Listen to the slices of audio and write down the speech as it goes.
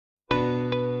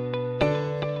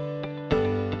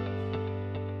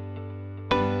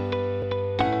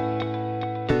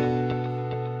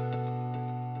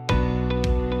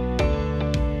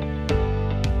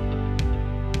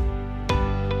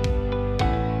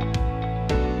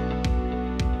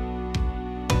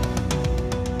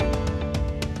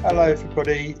Hello,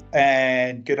 everybody,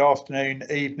 and good afternoon,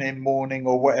 evening, morning,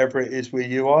 or whatever it is where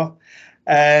you are.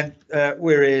 And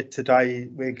we're here today.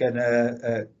 We're going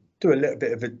to do a little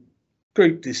bit of a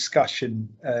group discussion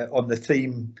on the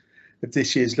theme of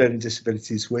this year's Learning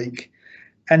Disabilities Week.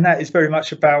 And that is very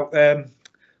much about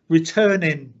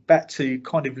returning back to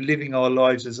kind of living our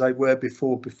lives as they were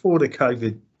before the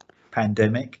COVID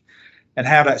pandemic, and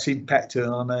how that's impacted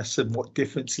on us and what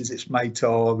differences it's made to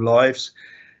our lives.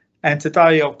 And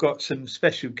today I've got some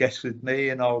special guests with me,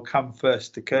 and I'll come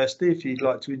first to Kirsty. If you'd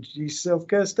like to introduce yourself,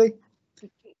 Kirsty.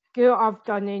 Good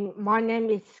afternoon. My name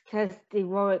is Kirsty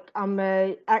Warwick. I'm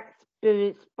a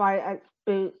experience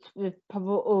with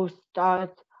Pebble All Stars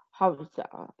holder.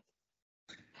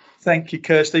 Thank you,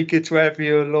 Kirsty. Good to have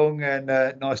you along, and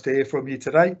nice to hear from you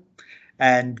today.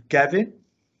 And Gavin.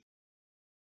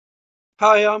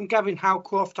 Hi, I'm Gavin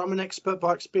Howcroft. I'm an expert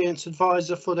by experience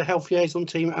advisor for the Health Liaison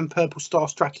team and Purple Star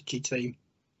strategy team.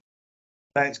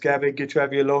 Thanks, Gavin. Good to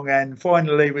have you along. And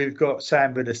finally, we've got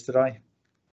Sam with us today.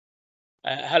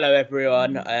 Hello,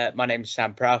 everyone. My name is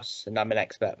Sam Prowse, and I'm an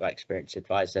expert by experience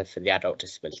advisor for the Adult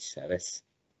Disability Service.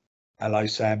 Hello,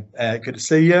 Sam. Good to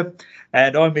see you.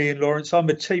 And I'm Ian Lawrence. I'm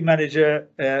a team manager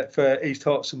for East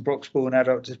Herts and Broxbourne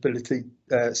Adult Disability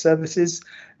Services,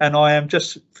 and I am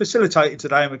just facilitating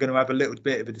today, and we're going to have a little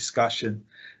bit of a discussion.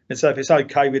 And so if it's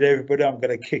okay with everybody, I'm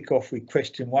going to kick off with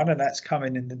question one, and that's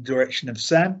coming in the direction of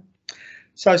Sam.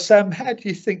 So, Sam, how do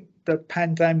you think the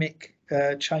pandemic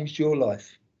changed your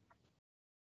life?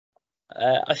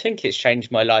 I think it's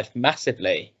changed my life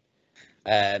massively.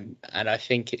 And I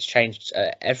think it's changed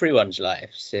everyone's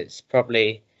lives. It's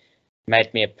probably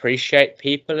made me appreciate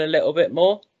people a little bit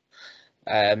more,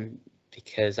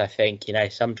 because I think,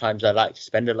 sometimes I like to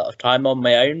spend a lot of time on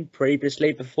my own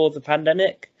previously before the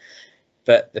pandemic,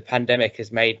 but the pandemic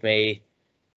has made me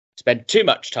spend too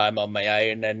much time on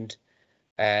my own and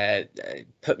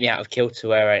put me out of kilter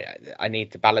where I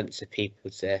need the balance of people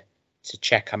to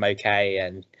check I'm okay,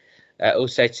 and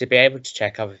also to be able to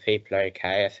check other people are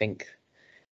okay. I think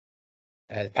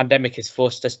the pandemic has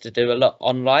forced us to do a lot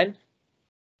online,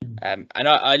 and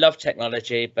I love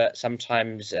technology, but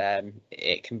sometimes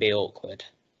it can be awkward.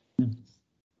 Do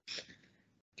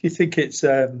you think it's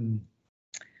the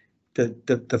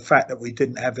fact that we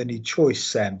didn't have any choice,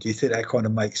 Sam? Do you think that kind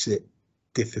of makes it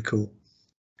difficult?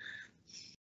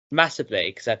 Massively,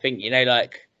 because I think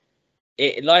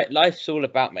life's all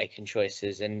about making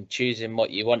choices and choosing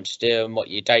what you want to do and what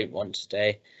you don't want to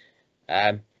do.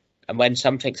 And when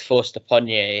something's forced upon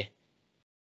you,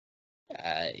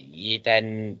 you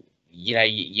then,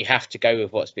 you have to go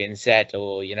with what's being said,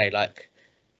 or,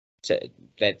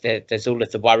 there's all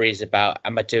of the worries about,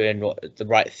 am I doing the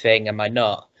right thing? Am I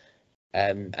not?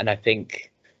 And I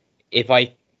think if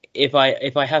I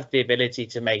have the ability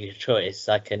to make a choice,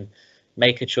 I can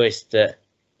make a choice that,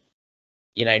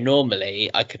 normally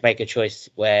I could make a choice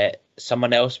where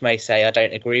someone else may say, I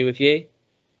don't agree with you,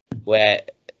 where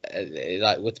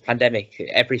like with the pandemic,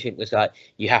 everything was like,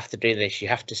 you have to do this, you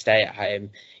have to stay at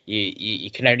home, you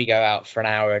can only go out for an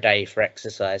hour a day for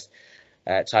exercise,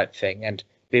 type thing, and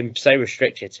been so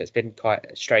restricted. So it's been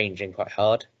quite strange and quite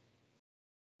hard,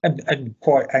 and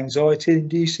quite anxiety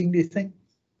inducing, do you think?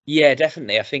 Yeah,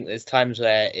 definitely. I think there's times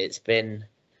where it's been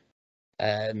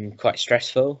quite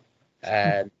stressful,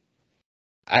 and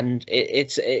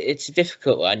it's a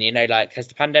difficult one, as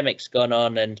the pandemic's gone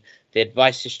on and the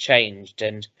advice has changed,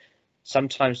 and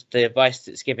sometimes the advice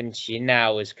that's given to you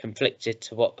now is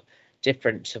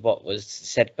different to what was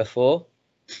said before,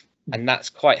 and that's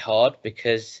quite hard,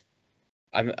 because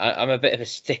I'm a bit of a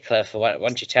stickler for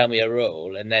once you tell me a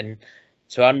rule, and then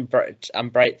to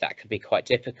unbreak that could be quite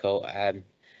difficult.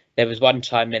 There was one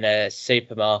time in a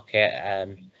supermarket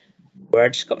where I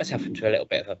just got myself into a little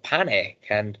bit of a panic,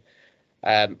 and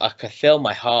I could feel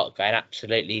my heart going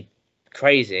absolutely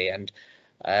crazy, and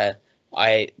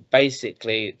I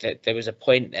basically, there was a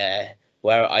point there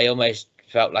where I almost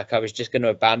felt like I was just going to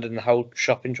abandon the whole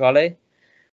shopping trolley,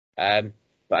 but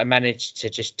I managed to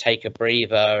just take a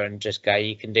breather and just go,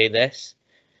 you can do this,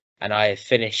 and I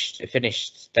finished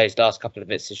those last couple of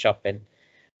bits of shopping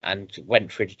and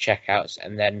went through the checkouts,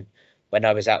 and then when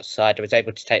I was outside, I was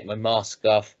able to take my mask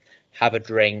off, have a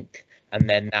drink, and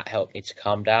then that helped me to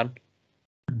calm down.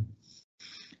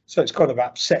 So it's kind of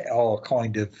upset our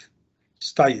kind of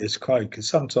status quo, because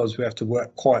sometimes we have to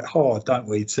work quite hard, don't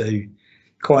we, to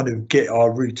kind of get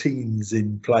our routines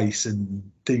in place and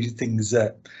do things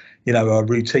that, are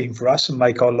routine for us and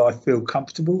make our life feel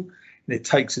comfortable. And it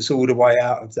takes us all the way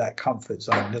out of that comfort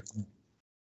zone, doesn't it?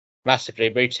 Massively.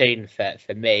 Routine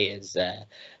for me is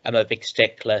I'm a big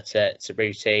stickler to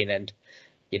routine, and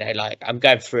you know, like I'm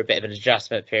going through a bit of an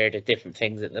adjustment period of different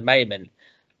things at the moment,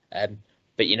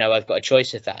 but you know, I've got a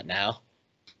choice of that now,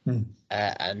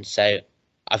 and so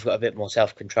I've got a bit more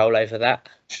self-control over that.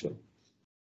 Sure.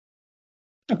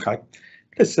 Okay,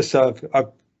 let's just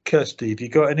Kirsty, have you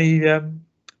got any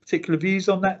particular views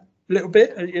on that little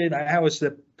bit? You know, how has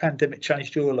the pandemic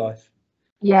changed your life?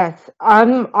 Yes,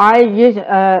 I use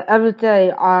every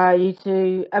day.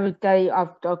 Every day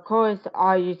after course,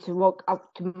 I used to walk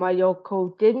up to my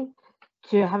local gym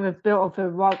to have a bit of a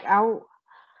workout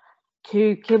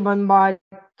to keep my mind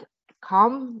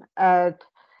calm.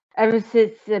 Ever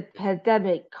since the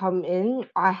pandemic come in,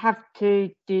 I have to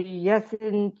do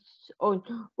lessons on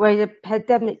where the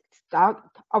pandemic started.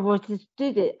 I was a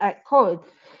student at college,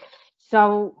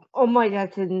 so all my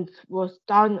lessons was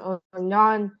done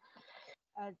online.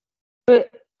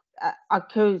 But I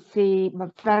could see my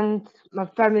friends, my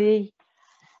family,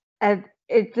 and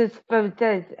it just felt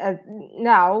this. And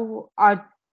now I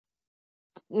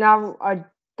don't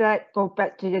go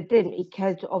back to the gym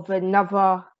because of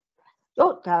another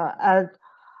lockdown, and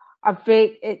I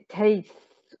think it takes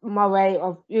my way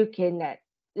of looking at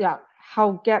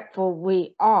how grateful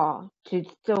we are to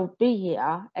still be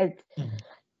here and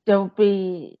still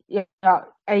be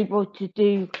able to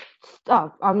do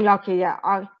stuff. I'm lucky that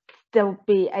I still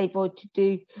be able to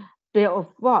do a bit of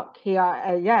work here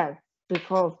and there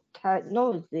because of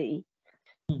technology.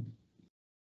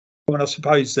 Well, I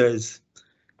suppose there's,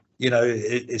 you know,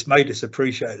 it's made us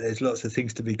appreciate there's lots of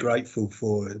things to be grateful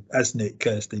for, hasn't it,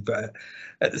 Kirsty? But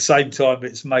at the same time,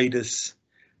 it's made us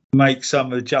make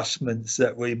some adjustments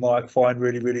that we might find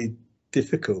really, really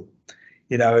difficult,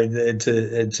 you know, and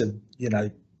to you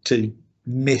know, to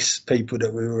miss people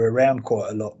that we were around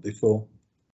quite a lot before.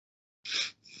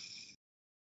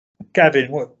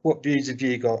 Gavin, what views have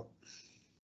you got?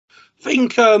 I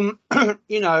think,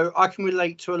 you know, I can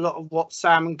relate to a lot of what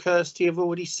Sam and Kirsty have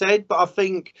already said, but I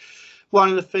think one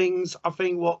of the things, I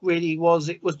think what really was,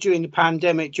 it was during the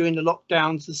pandemic, during the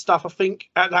lockdowns and stuff, I think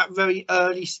at that very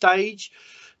early stage,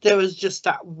 there was just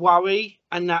that worry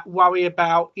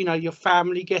about, you know, your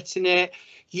family getting it,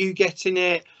 you getting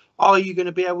it. Are you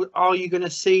going to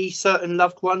see certain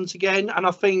loved ones again? And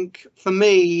I think for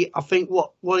me, I think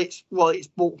what it's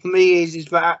brought for me is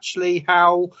that actually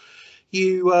how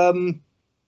you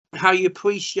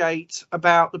appreciate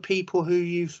about the people who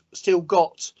you've still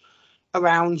got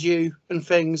around you and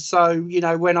things. So, you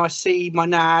know, when I see my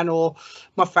nan or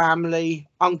my family,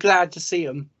 I'm glad to see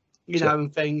them, you know,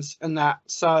 and things and that.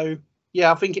 So,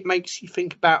 yeah, I think it makes you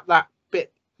think about that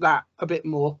a bit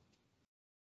more.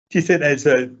 Do you think there's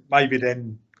maybe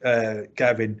then,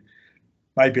 Gavin,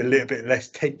 maybe a little bit less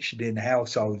tension in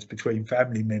households between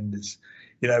family members?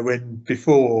 You know, when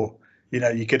before, you know,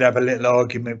 you could have a little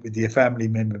argument with your family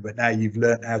member, but now you've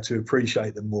learned how to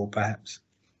appreciate them more, perhaps.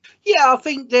 Yeah, I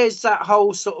think there's that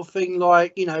whole sort of thing,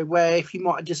 like, you know, where if you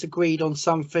might have disagreed on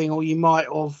something or you might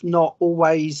have not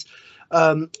always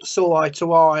saw eye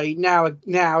to eye, now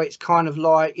it's kind of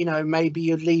like, you know, maybe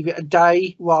you'd leave it a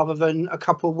day rather than a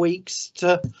couple of weeks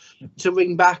to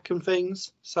ring back and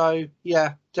things. So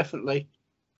yeah, definitely.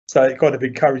 So it kind of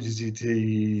encourages you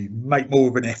to make more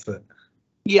of an effort.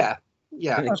 Yeah.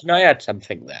 Can I add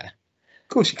something there? Of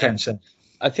course you can, Sam.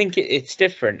 I think it's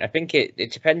different. I think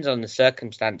it depends on the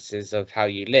circumstances of how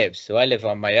you live. So I live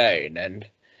on my own, and,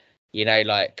 you know,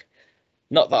 like,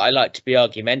 not that I like to be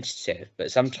argumentative,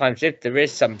 but sometimes if there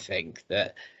is something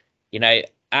that, you know,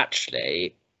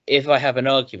 actually, if I have an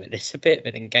argument, it's a bit of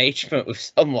an engagement with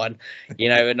someone, you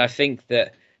know, and I think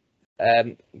that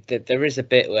that there is a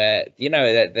bit where, you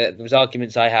know, that there was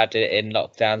arguments I had in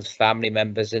lockdowns, family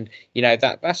members, and, you know,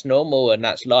 that's normal and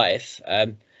that's life.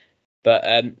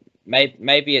 But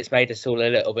maybe it's made us all a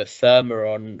little bit firmer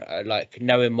on like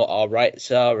knowing what our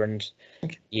rights are and,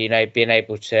 you know, being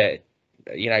able to,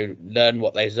 you know, learn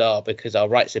what those are, because our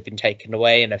rights have been taken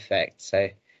away in effect. So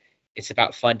it's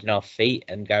about finding our feet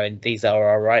and going, these are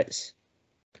our rights.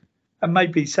 And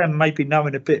maybe, Sam, maybe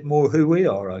knowing a bit more who we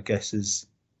are, I guess, as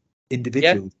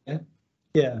individuals.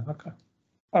 Yeah. Okay.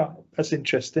 Oh, that's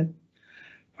interesting.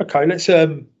 Okay, let's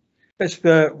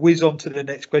whiz on to the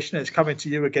next question. It's coming to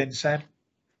you again, Sam.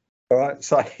 All right.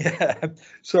 So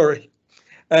sorry.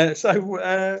 I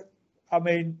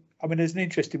mean, there's an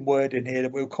interesting word in here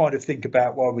that we'll kind of think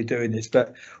about while we're doing this.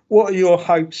 But what are your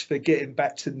hopes for getting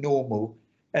back to normal?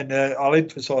 And I'll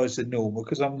emphasise the normal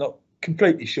because I'm not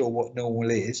completely sure what normal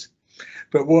is.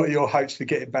 But what are your hopes for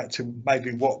getting back to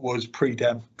maybe what was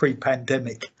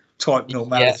pre-pandemic type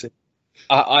normality?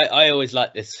 Yeah. I always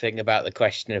like this thing about the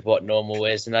question of what normal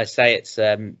is, and I say it's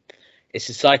a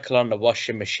cycle on the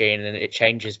washing machine and it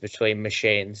changes between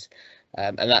machines.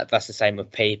 And that's the same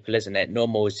with people, isn't it?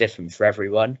 Normal is different for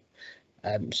everyone.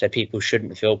 So people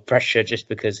shouldn't feel pressure just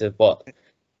because of what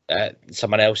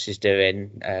someone else is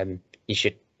doing. You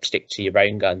should stick to your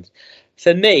own guns.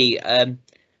 For me,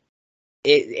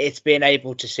 it's being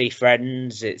able to see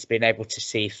friends, it's being able to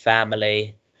see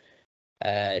family,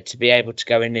 to be able to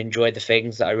go and enjoy the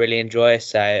things that I really enjoy.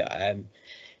 So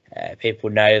people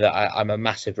know that I'm a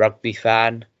massive rugby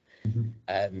fan.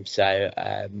 So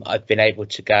I've been able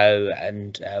to go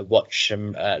and watch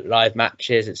some live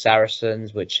matches at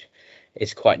Saracens, which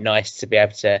is quite nice to be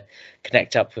able to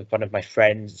connect up with one of my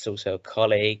friends. It's also a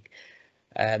colleague,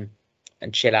 and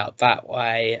chill out that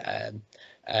way.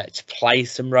 To play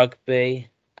some rugby,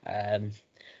 to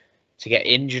get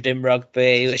injured in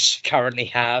rugby, which I currently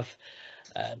have.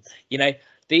 You know,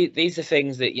 these are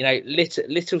things that, you know,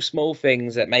 little small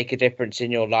things that make a difference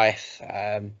in your life.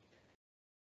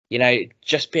 You know,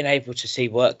 just being able to see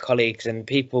work colleagues and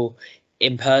people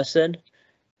in person.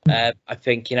 I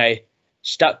think, you know,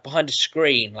 stuck behind a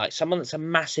screen, like someone that's a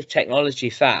massive technology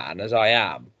fan, as I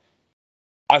am,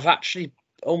 I've actually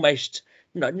almost,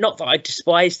 not that I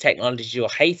despise technology or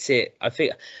hate it. I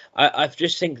think I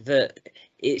just think that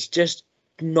it's just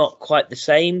not quite the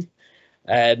same.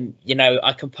 You know,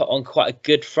 I can put on quite a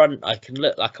good front. I can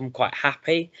look like I'm quite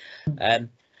happy.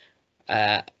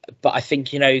 But I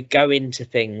think, you know, go into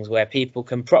things where people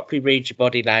can properly read your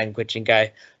body language and go,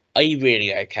 are you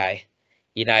really okay?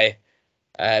 You know,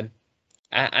 and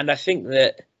I think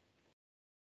that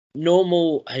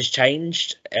normal has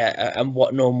changed, and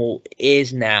what normal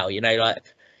is now, you know,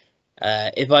 like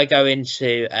if I go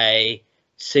into a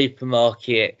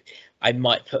supermarket, I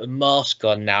might put a mask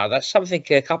on now. That's something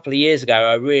a couple of years ago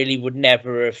I really would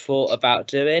never have thought about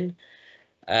doing.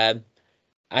 And,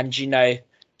 you know,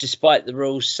 despite the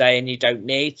rules saying you don't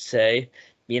need to,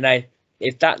 you know,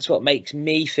 if that's what makes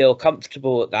me feel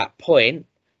comfortable at that point,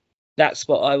 that's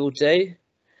what I will do.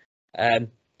 And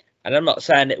I'm not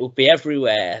saying it will be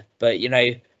everywhere, but, you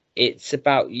know, it's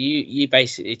about you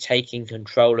basically taking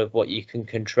control of what you can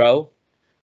control.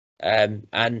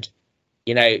 And,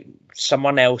 you know,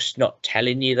 someone else not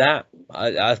telling you that.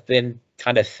 I've been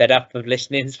kind of fed up of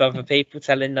listening to other people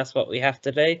telling us what we have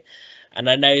to do. And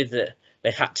I know that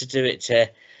they've had to do it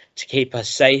to keep us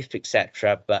safe,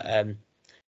 etc. But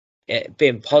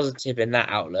being positive in that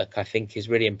outlook, I think, is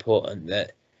really important,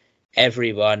 that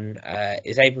everyone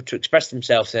is able to express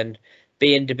themselves and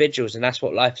be individuals, and that's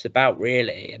what life's about,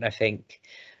 really. And I think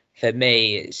for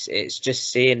me, it's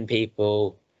just seeing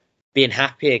people being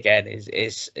happy again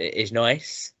is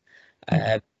nice,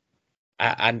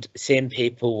 and seeing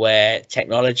people where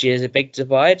technology is a big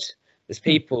divide. There's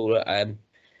people.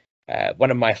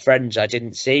 One of my friends I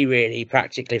didn't see really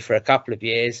practically for a couple of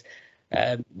years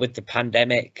with the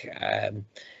pandemic.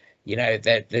 You know,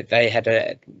 they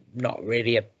had not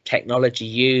really a technology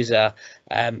user,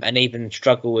 and even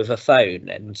struggle with a phone.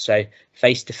 And so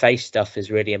face-to-face stuff is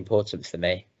really important for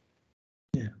me.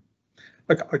 Yeah,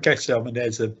 I guess, I mean,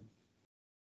 there's a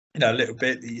little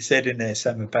bit that you said in there,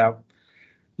 Sam, about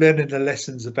learning the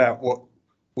lessons about what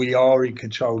we are in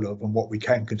control of and what we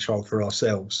can control for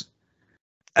ourselves,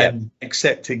 and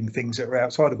accepting things that are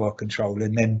outside of our control.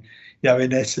 And then, you know,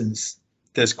 in essence,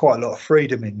 there's quite a lot of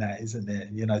freedom in that, isn't there?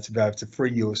 You know, to be able to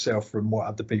free yourself from what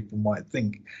other people might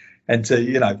think, and to,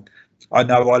 you know I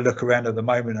look around at the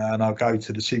moment and I go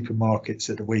to the supermarkets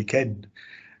at the weekend,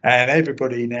 and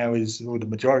everybody now or the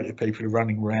majority of people are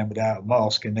running around without a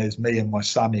mask, and there's me and my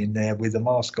son in there with a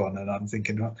mask on, and I'm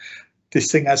thinking, oh, this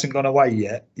thing hasn't gone away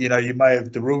yet. You know,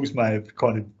 the rules may have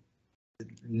kind of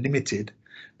limited,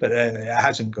 but it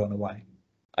hasn't gone away.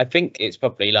 I think it's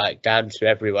probably like down to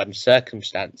everyone's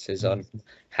circumstances on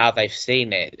how they've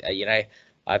seen it. You know,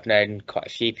 I've known quite a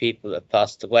few people that have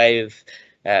passed away with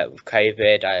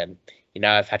COVID. You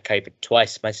know, I've had COVID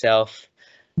twice myself,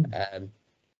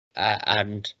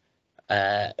 and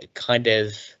kind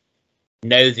of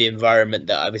know the environment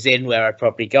that I was in where I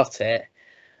probably got it.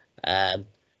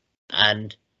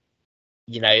 And,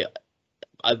 you know,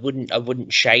 I wouldn't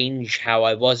change how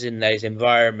I was in those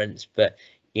environments, but,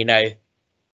 you know,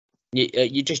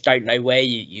 you just don't know where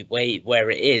where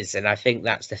it is. And I think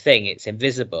that's the thing, it's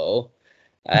invisible.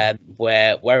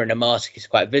 Where wearing a mask is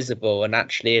quite visible, and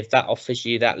actually if that offers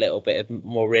you that little bit of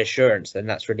more reassurance, then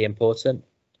that's really important.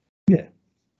 Yeah.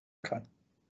 Okay.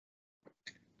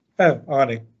 Oh,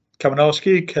 Arnie, come and ask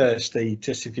you, Kirsty,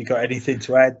 just if you got anything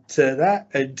to add to that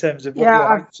in terms of what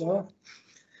your hopes are.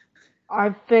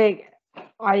 I think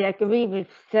I agree with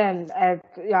Sam.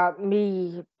 Yeah,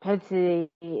 me personally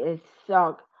is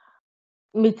like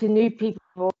meeting new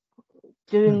people,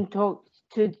 doing talks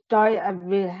to try and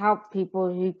really help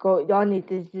people who got learning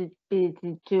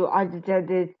disabilities to understand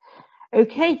it's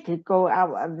okay to go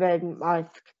out and wear a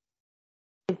mask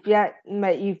if that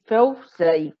make you feel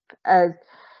safe. And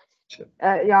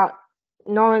yeah,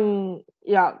 knowing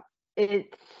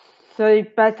it's so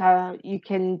better you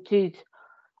can choose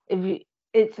if you,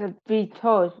 it's a free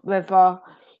choice whether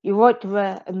you want to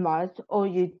wear a mask or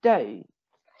you don't.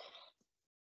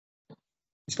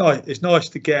 It's nice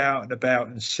to get out and about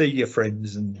and see your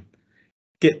friends and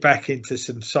get back into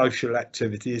some social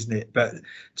activity, isn't it? But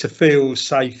to feel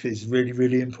safe is really,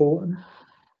 really important.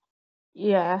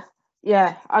 Yeah,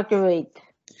 agreed.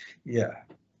 Yeah.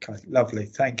 Okay, lovely.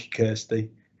 Thank you,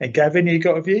 Kirsty. And Gavin, you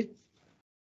got a view?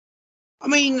 I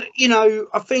mean, you know,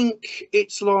 I think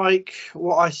it's like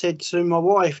what I said to my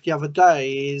wife the other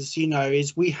day is, you know,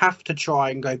 is we have to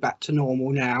try and go back to normal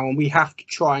now, and we have to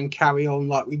try and carry on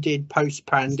like we did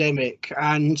post-pandemic.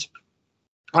 And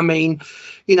I mean,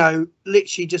 you know,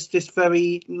 literally just this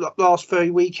last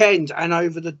very weekend and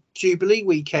over the Jubilee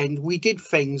weekend, we did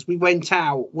things. We went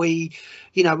out. We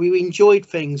enjoyed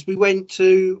things. We went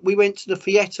to the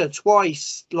theatre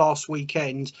twice last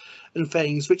weekend and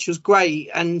things, which was great.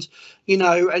 And you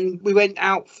know, and we went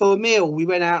out for a meal. We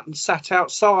went out and sat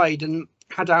outside and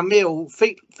had our meal.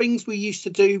 Things we used to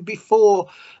do before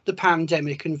the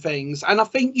pandemic and things. And I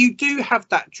think you do have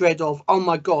that dread of, oh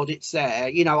my God, it's there,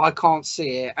 you know, I can't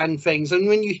see it and things. And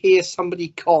when you hear somebody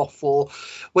cough, or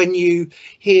when you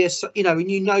hear, you know,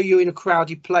 and you know you're in a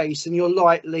crowded place and you're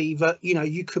likely that, you know,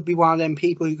 you could be one of them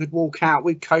people who could walk out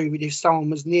with COVID if someone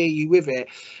was near you with it.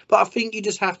 But I think you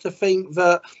just have to think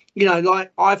that, you know,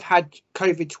 like I've had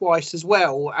COVID twice as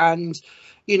well. And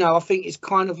you know, I think it's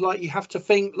kind of like you have to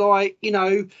think like, you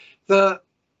know, that,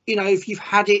 you know, if you've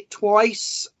had it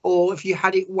twice or if you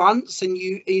had it once and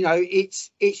you know, it's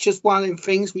just one of them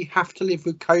things. We have to live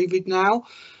with COVID now.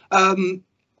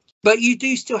 But you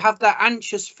do still have that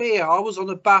anxious fear. I was on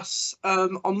a bus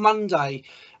on Monday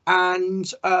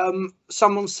and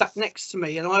someone sat next to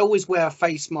me, and I always wear a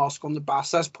face mask on the bus.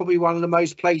 That's probably one of the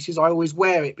most places I always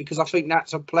wear it, because I think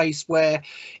that's a place where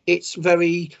it's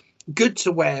very good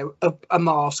to wear a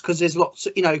mask, because there's lots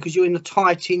of, you know, because you're in a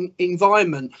tight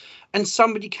environment. And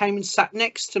somebody came and sat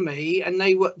next to me, and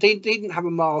they didn't have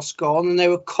a mask on, and they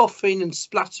were coughing and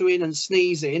spluttering and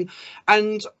sneezing,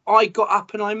 and I got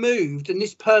up and I moved, and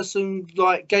this person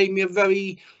like gave me a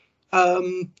very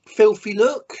filthy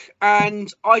look,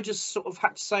 and I just sort of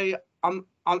had to say, I'm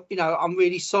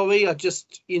really sorry. I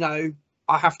just, you know,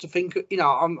 I have to think, you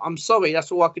know, I'm sorry.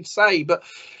 That's all I could say. But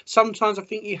sometimes I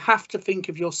think you have to think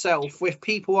of yourself. If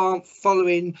people aren't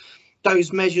following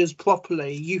those measures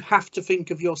properly, you have to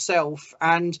think of yourself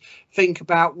and think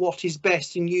about what is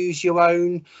best and use your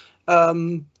own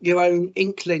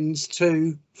inklings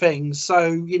to things.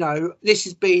 So, you know, this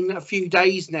has been a few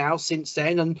days now since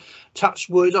then, and touch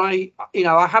wood, I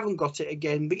haven't got it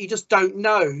again, but you just don't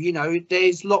know. You know,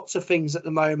 there's lots of things at the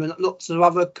moment, lots of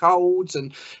other colds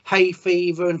and hay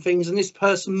fever and things, and this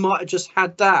person might have just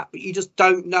had that, but you just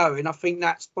don't know. And I think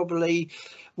that's probably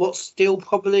what's still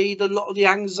probably a lot of the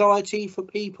anxiety for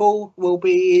people will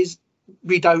be, is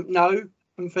we don't know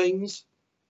and things.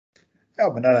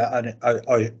 Oh, no,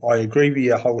 I agree with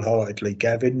you wholeheartedly,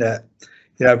 Gavin, that,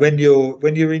 you know, when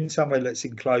you're in somewhere that's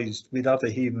enclosed with other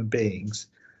human beings,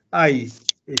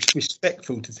 it's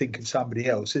respectful to think of somebody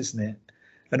else, isn't it?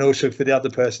 And also for the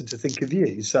other person to think of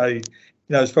you. So, you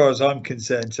know, as far as I'm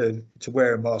concerned, to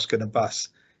wear a mask on a bus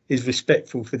is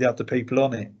respectful for the other people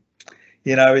on it.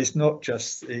 You know, it's not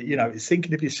just, you know, it's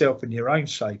thinking of yourself and your own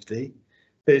safety,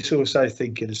 but it's also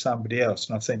thinking of somebody else.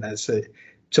 And I think that's it.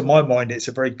 To my mind, it's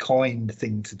a very kind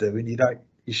thing to do, and you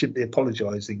shouldn't be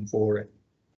apologising for it.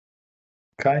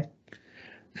 Okay,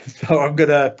 so I'm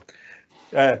gonna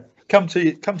come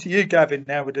to you, Gavin,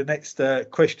 now with the next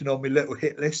question on my little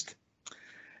hit list,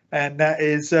 and that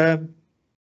is, how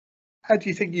do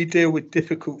you think you deal with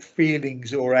difficult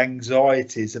feelings or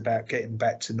anxieties about getting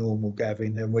back to normal,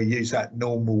 Gavin? And we use that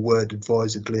normal word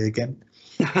advisedly again.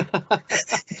 I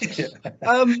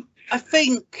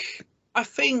think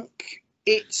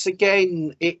it's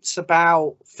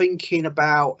about thinking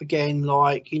about, again,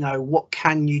 like, you know, what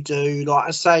can you do? Like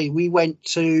I say, we went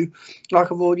to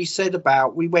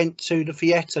the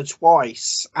theatre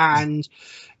twice, and,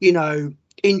 you know,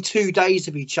 in 2 days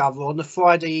of each other, on the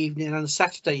Friday evening and the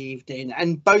Saturday evening,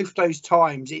 and both those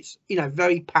times it's, you know,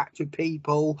 very packed with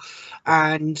people,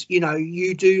 and, you know,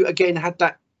 you do again had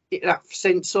that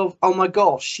sense of, oh my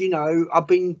gosh, you know, I've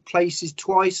been places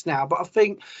twice now. But I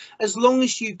think as long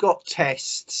as you got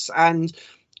tests, and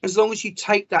as long as you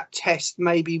take that test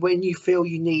maybe when you feel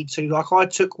you need to, like I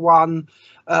took one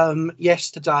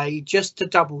yesterday, just to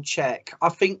double check. I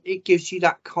think it gives you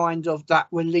that kind of that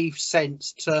relief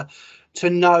sense to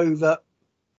know that,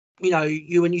 you know,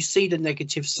 when you see the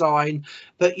negative sign,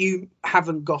 but you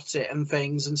haven't got it and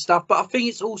things and stuff. But I think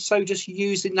it's also just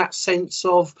using that sense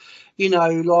of, you know,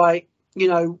 like, you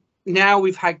know, now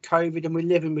we've had COVID and we're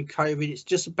living with COVID. It's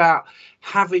just about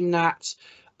having that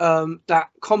that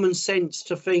common sense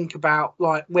to think about,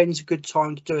 like, when's a good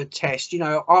time to do a test. You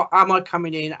know, am I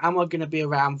coming in? Am I going to be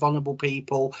around vulnerable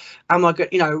people? Am I going,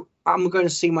 you know, I'm going to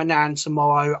see my nan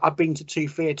tomorrow. I've been to 2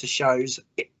 theatre shows.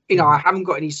 You know, I haven't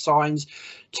got any signs.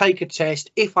 Take a test.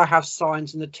 If I have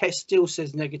signs and the test still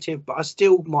says negative, but I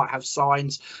still might have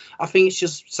signs, I think it's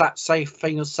just that safe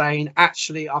thing of saying,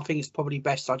 actually, I think it's probably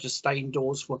best I just stay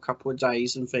indoors for a couple of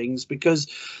days and things, because,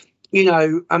 you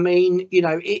know, I mean, you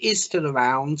know, it is still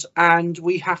around and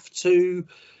we have to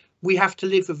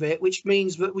live with it, which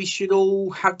means that we should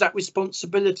all have that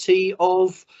responsibility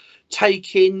of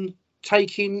taking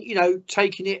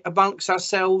it amongst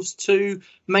ourselves to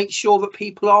make sure that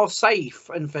people are safe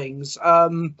and things.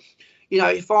 You know,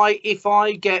 if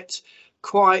I get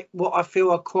quite what I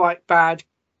feel are quite bad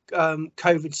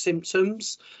COVID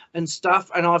symptoms and stuff,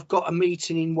 and I've got a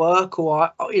meeting in work, or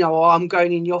I'm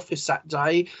going in the office that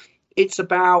day, it's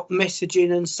about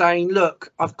messaging and saying,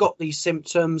 look, I've got these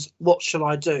symptoms, what shall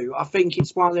I do? I think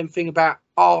it's one of them thing about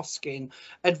asking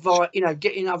advice, you know,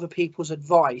 getting other people's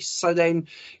advice. So then,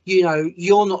 you know,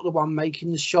 you're not the one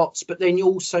making the shots, but then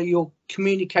you're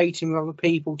communicating with other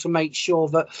people to make sure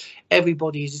that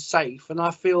everybody is safe. And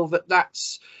I feel that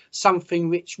that's something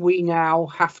which we now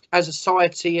have, as a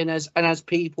society and as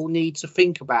people, need to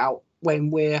think about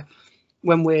when we're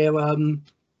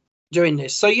doing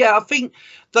this. So yeah, I think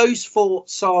those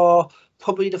thoughts are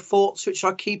probably the thoughts which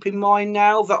I keep in mind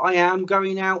now that I am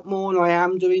going out more and I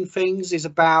am doing things, is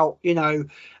about, you know,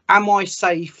 am I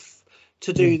safe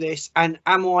to do this, and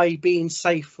am I being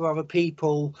safe for other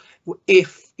people,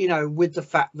 if, you know, with the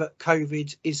fact that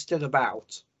COVID is still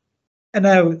about. And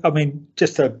now, I mean,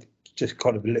 just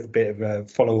kind of a little bit of a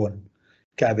follow on,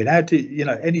 Gavin, how do you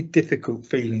know, any difficult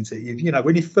feelings that you know,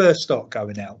 when you first start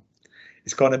going out,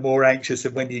 it's kind of more anxious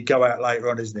than when you go out later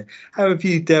on, isn't it? How have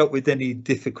you dealt with any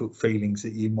difficult feelings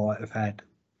that you might have had?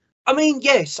 I mean,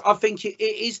 yes, I think it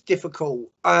is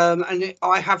difficult, and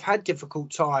I have had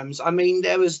difficult times. I mean,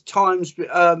 there was times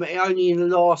only in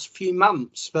the last few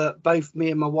months that both me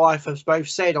and my wife have both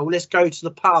said, oh, let's go to the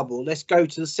pub, or let's go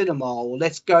to the cinema, or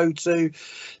let's do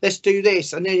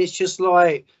this. And then it's just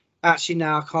like, actually,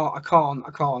 no, I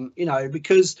can't, you know,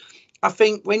 because I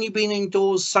think when you've been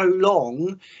indoors so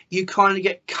long, you kind of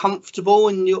get comfortable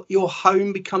and your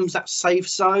home becomes that safe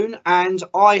zone. And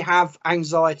I have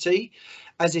anxiety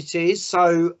as it is.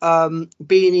 So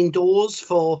being indoors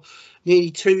for nearly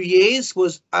 2 years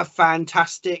was a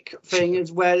fantastic thing,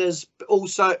 as well as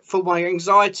also for my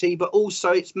anxiety, but also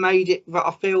it's made it that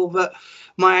I feel that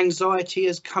my anxiety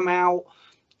has come out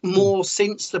more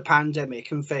since the pandemic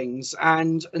and things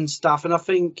and stuff. And I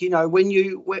think, you know,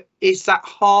 it's that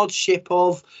hardship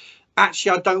of,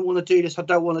 actually, I don't want to do this,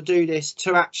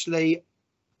 to actually,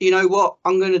 you know what,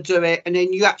 I'm going to do it. And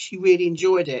then you actually really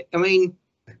enjoyed it. I mean,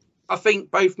 I think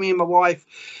both me and my wife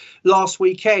last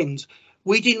weekend,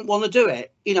 we didn't want to do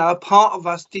it. You know, a part of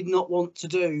us did not want to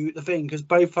do the thing because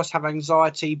both of us have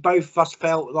anxiety. Both of us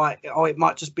felt like, oh, it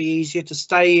might just be easier to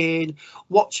stay in,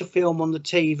 watch a film on the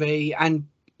TV and,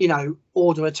 you know,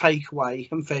 order a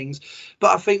takeaway and things.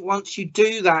 But I think once you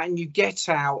do that and you get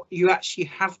out, you actually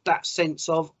have that sense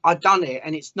of, I've done it,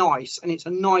 and it's nice, and it's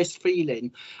a nice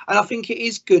feeling. And I think it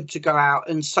is good to go out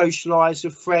and socialize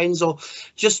with friends, or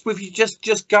just with you,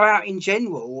 just go out in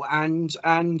general and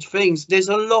things. There's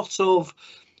a lot of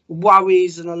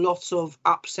worries and a lot of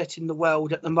upset in the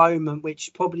world at the moment,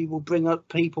 which probably will bring up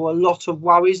people a lot of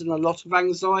worries and a lot of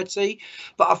anxiety.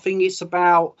 But I think it's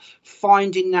about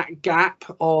finding that gap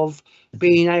of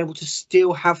being able to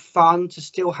still have fun, to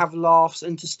still have laughs,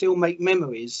 and to still make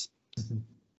memories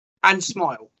and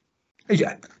smile.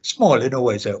 Yeah, smiling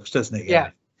always helps, doesn't it?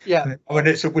 Yeah. I mean,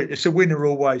 it's a winner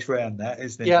always round that,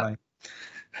 isn't it? Yeah.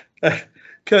 Mate?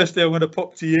 Kirsty, I want to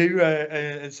pop to you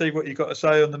and see what you've got to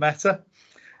say on the matter.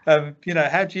 You know,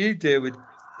 how do you deal with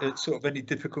sort of any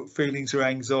difficult feelings or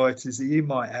anxieties that you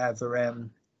might have around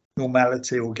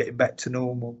normality or getting back to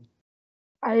normal?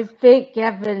 I think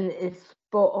Gavin is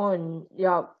spot on.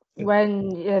 Yeah,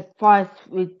 when first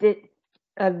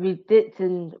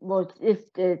restriction was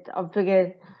lifted, I'm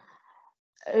thinking,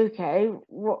 okay,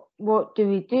 what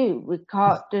do? We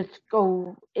can't just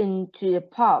go into the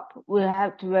pub. We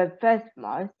have to wear face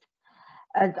masks,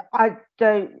 and I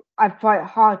find it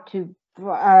hard to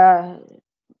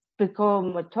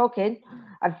because we're talking,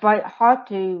 I find it hard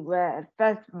to wear a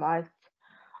face mask.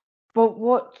 But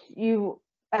what you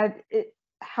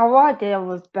how I deal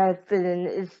with bad feeling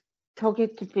is talking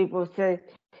to people, say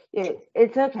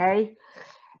it's okay,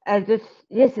 and just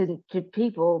listen to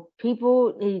people.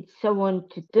 People need someone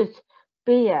to just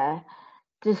be there,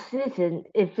 just listen.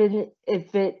 If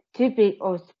it's too big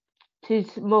or too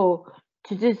small,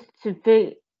 to just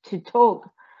to talk,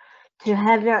 to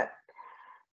have that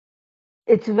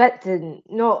interaction,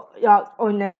 not like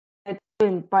on a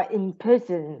phone, but in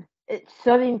person. It's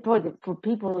so important for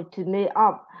people to meet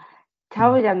up,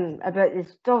 tell them about the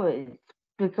stories,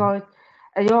 because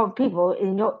a lot of people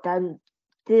in lockdown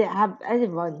didn't have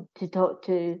anyone to talk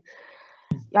to.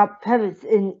 Like parents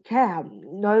in care home,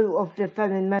 no of the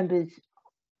family members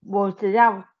was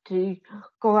allowed to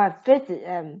go and visit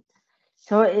them.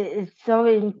 So it is so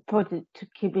important to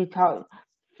keep in touch,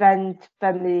 friends,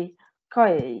 family,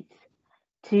 colleagues,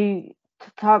 to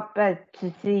talk back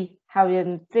to see how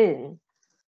you're feeling.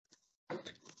 I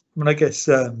mean, I guess,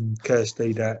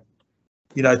 Kirsty, that,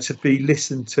 to be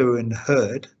listened to and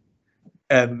heard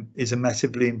is a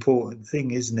massively important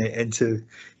thing, isn't it? And to,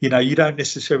 you don't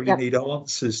necessarily need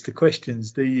answers to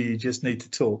questions, do you? You just need to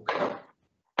talk.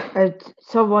 And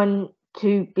someone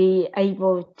to be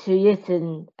able to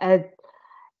listen and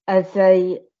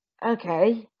say,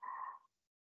 okay,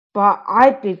 but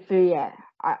I've been through it.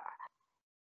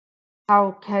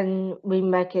 How can we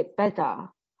make it better?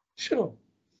 Sure.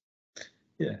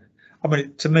 Yeah. I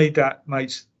mean, to me, that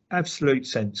makes absolute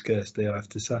sense, Kirsty, I have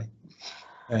to say.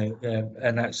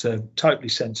 And that's totally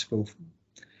sensible.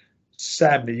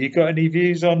 Sam, you got any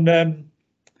views on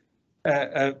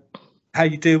how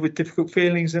you deal with difficult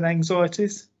feelings and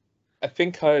anxieties? I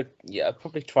think I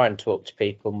probably try and talk to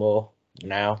people more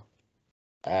now.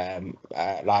 And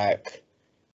I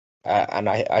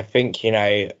think,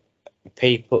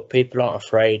 people aren't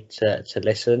afraid to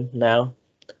listen now.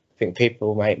 I think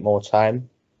people make more time.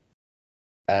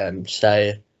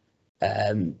 So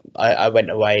I went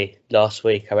away last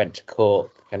week. I went to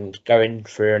Cork, and going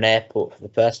through an airport for the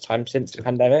first time since the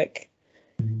pandemic,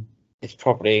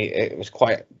 it was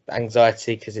quite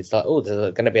anxiety, because it's like, oh,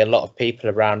 there's going to be a lot of people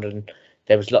around, and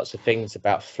there was lots of things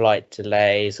about flight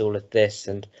delays, all of this,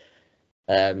 and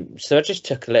so I just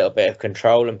took a little bit of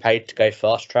control and paid to go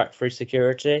fast track through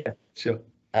security. Yeah, sure.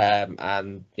 And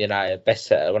one of the best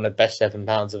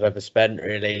 £7 I've ever spent,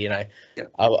 really. Yeah.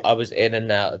 I was in and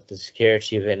out of the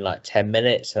security within like 10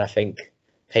 minutes, and I think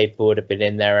people would have been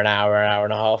in there an hour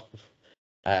and a half.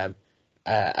 And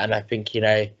I think,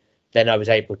 then I was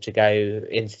able to go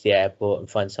into the airport and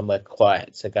find somewhere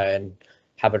quiet to go and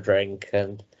have a drink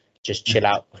and just chill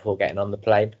out before getting on the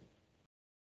plane.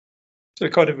 So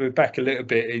kind of we're back a little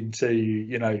bit into,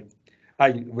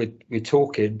 we're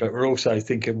talking, but we're also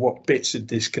thinking, what bits of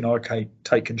this can I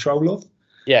take control of?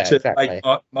 Yeah, to exactly.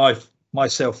 Make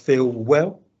myself feel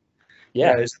well.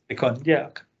 Yeah.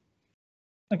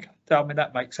 Okay. I mean,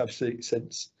 that makes absolute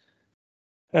sense.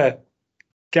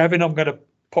 Gavin, I'm going to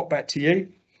pop back to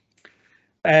you.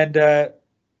 And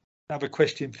another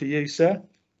question for you, sir.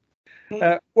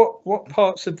 What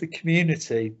parts of the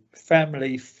community,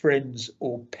 family, friends,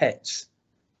 or pets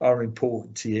are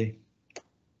important to you?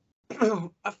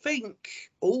 I think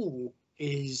all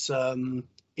is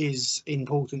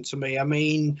important to me. I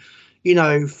mean,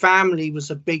 family was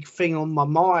a big thing on my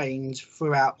mind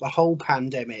throughout the whole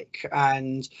pandemic,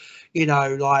 and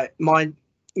like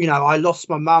I lost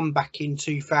my mum back in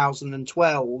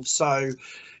 2012, so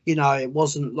it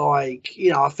wasn't like,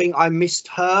 I think I missed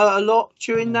her a lot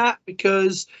during that,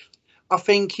 because I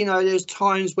think there's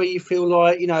times where you feel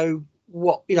like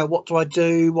what do I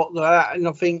do, and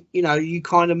I think you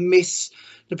kind of miss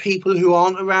the people who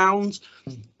aren't around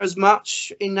as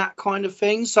much in that kind of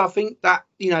thing. So I think that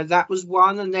that was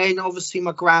one. And then obviously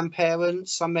my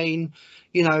grandparents, I mean,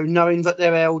 knowing that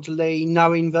they're elderly,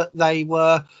 knowing that they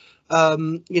were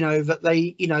that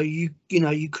they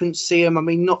you couldn't see them. I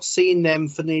mean, not seeing them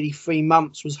for nearly 3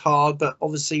 months was hard, but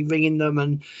obviously ringing them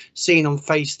and seeing on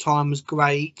FaceTime was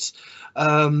great.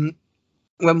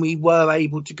 When we were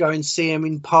able to go and see them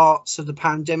in parts of the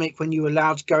pandemic, when you were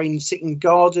allowed to go and sit in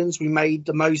gardens, we made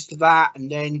the most of that. And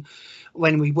then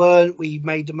when we weren't, we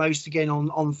made the most again on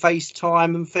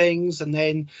FaceTime and things. And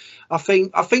then I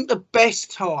think the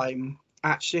best time,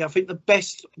 actually, I think the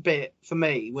best bit for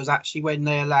me was actually when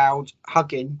they allowed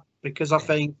hugging, because I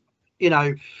think,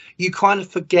 you kind of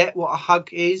forget what a hug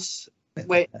is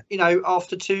when,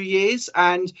 after 2 years.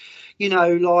 And,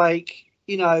 I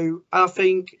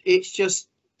think it's just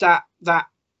that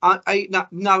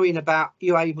knowing about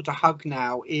you're able to hug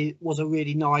now, it was a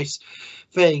really nice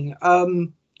thing.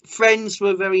 Friends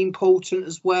were very important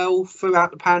as well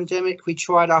throughout the pandemic. We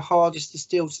tried our hardest to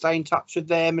still stay in touch with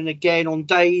them, and again on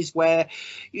days where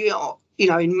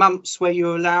in months where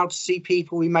you're allowed to see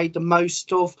people, we made the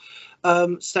most of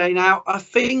staying out. I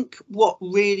think what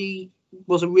really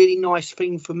was a really nice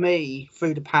thing for me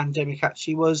through the pandemic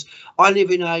actually was I live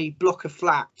in a block of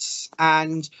flats,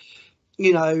 and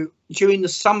during the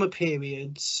summer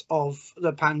periods of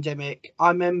the pandemic, I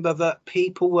remember that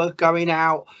people were going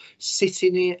out,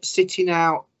 sitting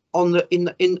out on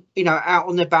out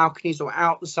on their balconies or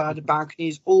out the side of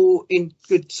balconies, all in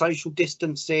good social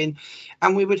distancing,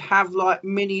 and we would have like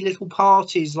mini little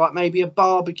parties, like maybe a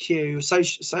barbecue,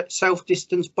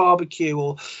 self-distance barbecue,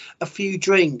 or a few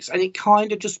drinks, and it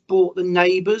kind of just brought the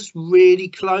neighbours really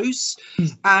close.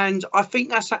 And I think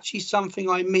that's actually something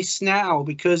I miss now,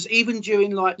 because even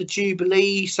during like the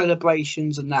Jubilee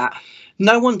celebrations and that,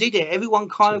 no one did it. Everyone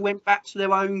kind of went back to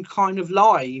their own kind of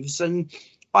lives, and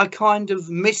I kind of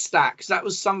missed that, because that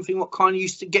was something what kind of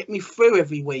used to get me through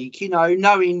every week,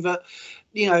 knowing that,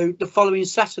 the following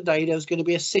Saturday there was going to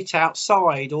be a sit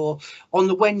outside, or on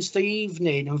the Wednesday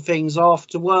evening and things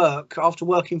after work, after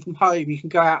working from home, you can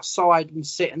go outside and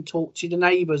sit and talk to the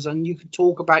neighbours, and you can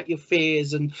talk about your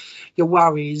fears and your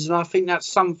worries. And I think that's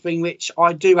something which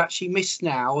I do actually miss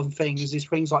now, and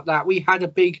things like that. We had a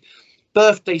big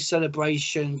birthday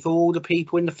celebration for all the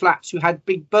people in the flats who had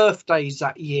big birthdays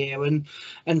that year, and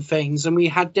things, and we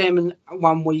had them in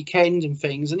one weekend and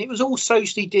things, and it was all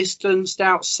socially distanced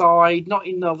outside, not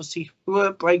in, obviously we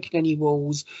weren't breaking any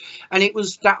rules, and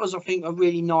that was I think a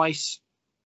really nice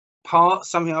part,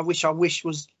 something I wish it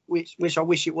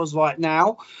was like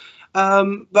now.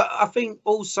 But I think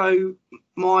also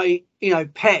my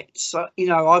pets,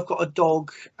 I've got a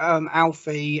dog,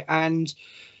 Alfie, and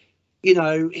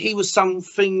he was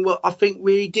something what I think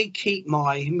really did keep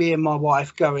me and my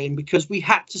wife going, because we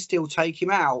had to still take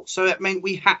him out. So it meant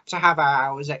we had to have our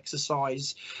hours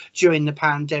exercise during the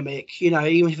pandemic,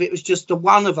 even if it was just the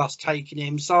one of us taking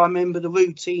him. So I remember the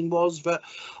routine was that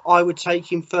I would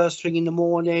take him first thing in the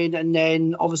morning, and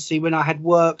then obviously when I had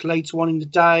work later on in the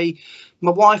day, my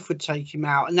wife would take him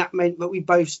out, and that meant that we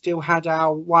both still had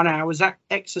our 1 hour's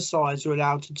exercise we're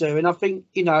allowed to do. And I think,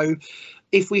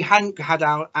 if we hadn't had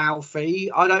our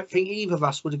Alfie, I don't think either of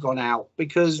us would have gone out,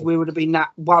 because we would have been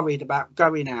that worried about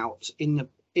going out in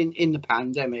the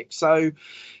pandemic. So,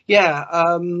 yeah,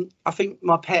 I think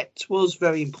my pet was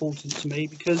very important to me,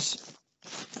 because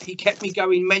he kept me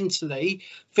going mentally,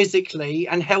 physically,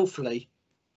 and healthily.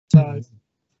 So,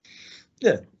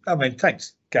 yeah, I mean,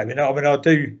 thanks, Gavin. I mean, I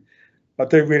do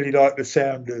really like the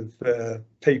sound of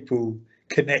people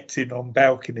connecting on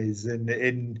balconies and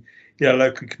in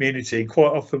local community. And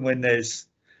quite often when there's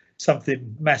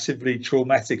something massively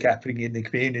traumatic happening in the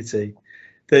community,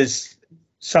 there's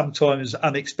sometimes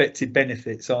unexpected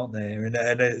benefits, aren't there? And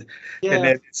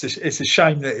it's a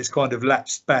shame that it's kind of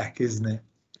lapsed back, isn't it?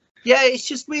 Yeah, it's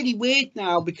just really weird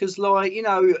now, because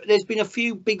there's been a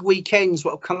few big weekends that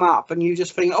have come up, and you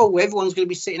just think, oh, everyone's going to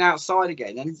be sitting outside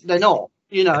again, and they're not.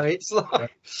 It's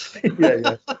like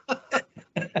yeah.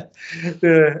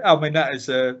 Yeah, I mean that's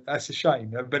a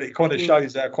shame, but it kind of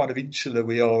shows how kind of insular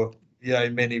we are,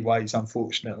 in many ways,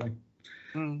 unfortunately.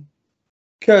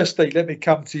 Kirsty, let me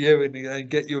come to you and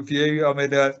get your view. I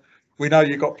mean, we know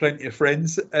you've got plenty of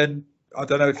friends, and I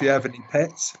don't know if you have any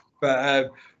pets, but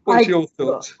what's your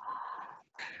thoughts?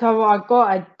 So I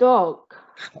got a dog.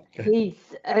 Okay.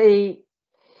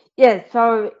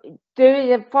 So during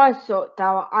the first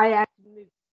lockdown, I had to move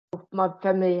to my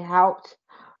family house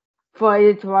for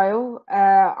Israel.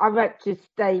 I went to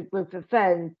stay with a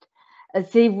friend, and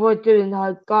she was doing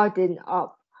her garden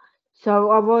up. So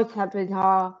I was having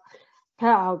her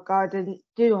pet her garden,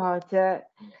 do her to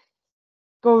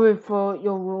going for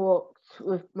your walks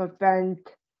with my friend.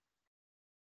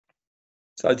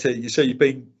 So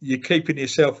you're keeping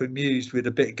yourself amused with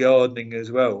a bit of gardening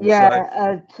as well.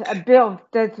 Yeah, so. A bit of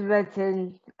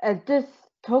decorating, just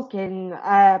talking,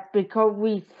 because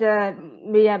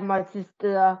me and my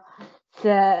sister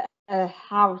share a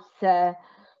house there.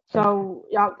 So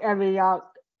every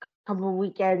couple of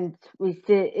weekends we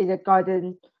sit in the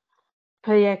garden,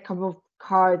 play a couple of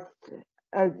cards,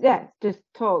 just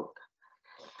talk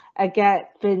and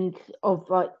get things of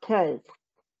like taste.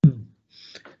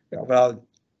 Well,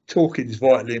 talking is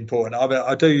vitally important. I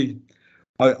mean,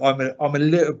 I'm a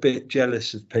little bit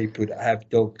jealous of people that have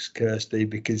dogs, Kirsty,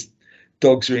 because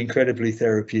dogs are incredibly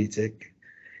therapeutic.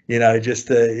 And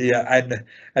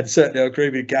certainly I agree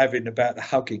with Gavin about the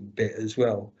hugging bit as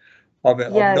well. I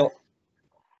mean, yes.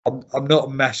 I'm not a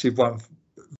massive one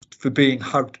for being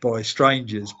hugged by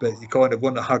strangers, but you kind of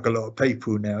want to hug a lot of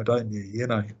people now, don't you?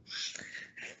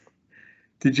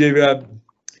 Did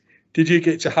you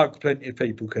get to hug plenty of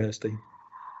people, Kirsty?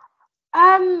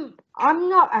 I'm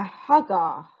not a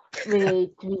hugger,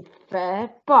 really, to be fair,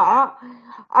 but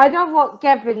I know what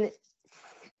Gavin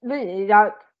really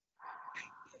like.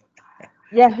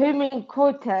 The human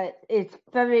contact is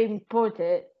very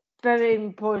important, very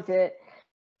important.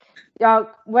 Like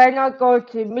when I go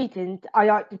to meetings, I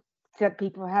like to shake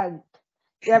people's hands.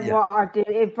 That's Yeah. what I do.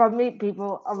 If I meet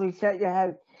people, I will shake their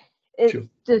hand. It's Sure.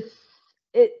 just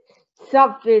it's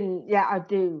something that I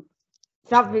do,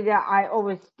 something that I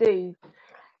always do.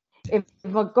 If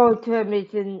I go to a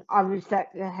meeting, I will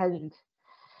shake their hand.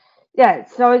 Yeah,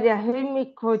 so the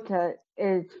human contact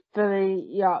is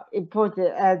very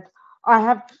important, and I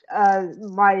have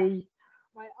my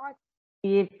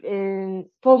auntie in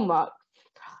 4 months.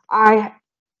 I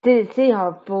didn't see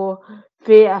her for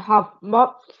 3.5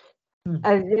 months,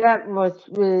 and that was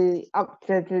really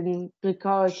upsetting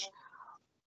because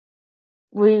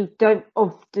we don't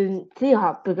often see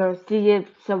her because she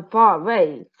lives so far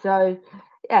away. So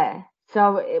yeah,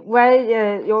 so when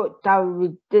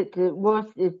lockdown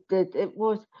it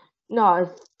was nice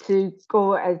to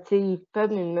go and see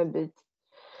family members.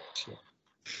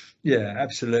 Yeah,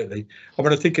 absolutely. I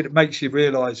mean, I think it makes you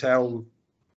realise how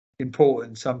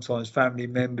important sometimes family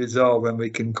members are when we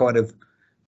can kind of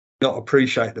not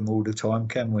appreciate them all the time,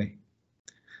 can we?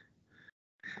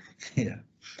 Yeah.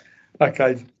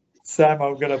 Okay, Sam,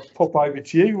 I'm going to pop over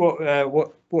to you.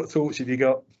 What thoughts have you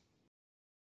got?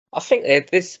 I think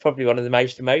that this is probably one of the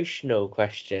most emotional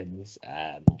questions.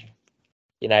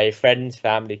 You know, friends,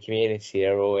 family, community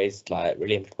are always like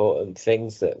really important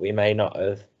things that we may not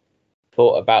have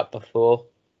thought about before.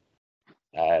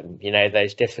 You know,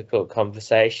 those difficult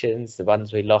conversations, the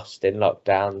ones we lost in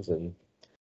lockdowns, and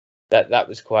that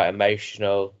was quite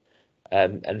emotional.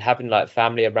 And having like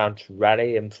family around to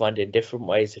rally and finding different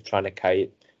ways of trying to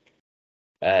cope.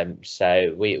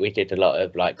 So we did a lot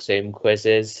of like Zoom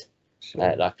quizzes,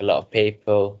 like a lot of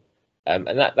people, and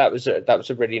that was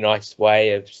a really nice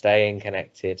way of staying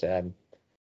connected.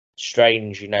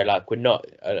 Strange, you know, like we're not.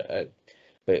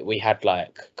 We had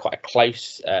like quite a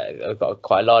close. I've got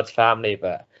quite a large family,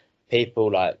 but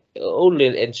people like all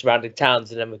in surrounding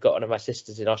towns, and then we've got one of my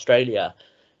sisters in Australia.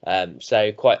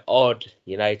 So quite odd,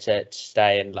 you know, to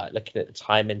stay and like looking at the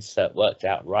timings, so it worked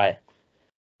out right.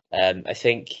 I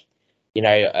think, you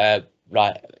know,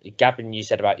 like Gavin, you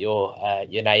said about your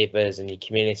neighbours and your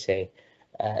community.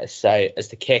 So as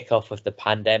the kick-off of the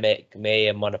pandemic, me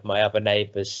and one of my other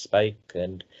neighbours spoke,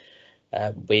 and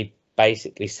we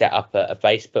basically set up a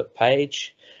Facebook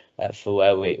page for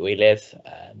where we live,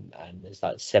 and there's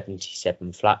like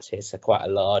 77 flats here, so quite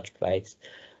a large place.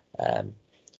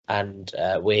 And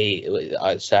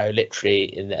so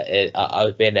literally I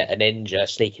was being a ninja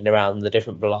sneaking around the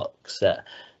different blocks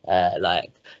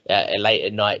late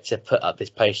at night to put up these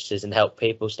posters and help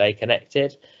people stay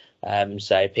connected.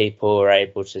 So people were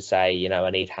able to say, you know,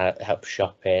 I need help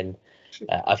shopping.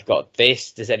 I've got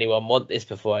this. Does anyone want this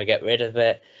before I get rid of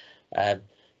it?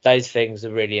 Those things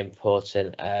are really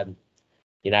important.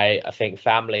 You know, I think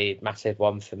family, massive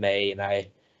one for me. You know,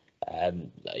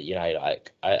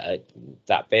 like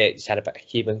that bit you said about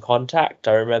human contact.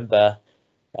 I remember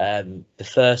the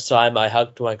first time I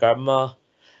hugged my grandma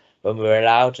when we were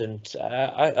allowed, and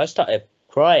I started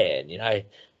crying. You know,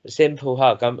 a simple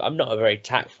hug. I'm not a very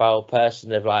tactile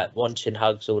person of like wanting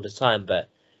hugs all the time, but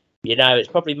you know, it's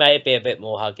probably maybe a bit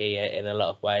more huggy in a lot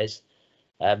of ways.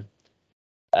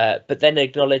 But then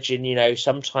acknowledging, you know,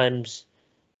 sometimes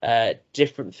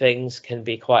different things can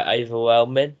be quite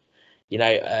overwhelming. You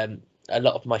know, a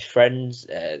lot of my friends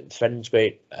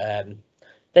group,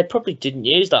 they probably didn't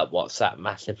use like WhatsApp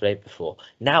massively before.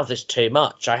 Now there's too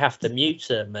much. I have to mute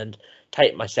them and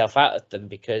take myself out of them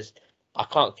because I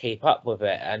can't keep up with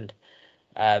it. And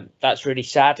that's really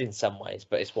sad in some ways,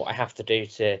 but it's what I have to do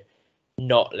to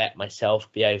not let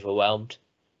myself be overwhelmed.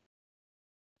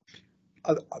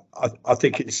 I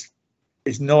think it's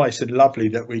nice and lovely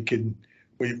that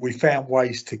we found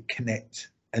ways to connect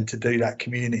and to do that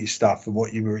community stuff, and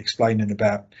what you were explaining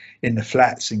about in the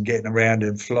flats and getting around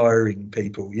and flyering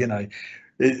people. You know,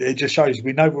 it just shows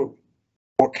we know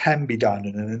what can be done,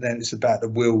 and then it's about the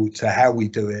will to how we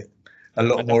do it a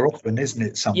lot more often, isn't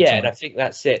it? Sometimes. Yeah, and I think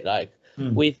that's it. Like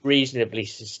we've reasonably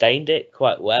sustained it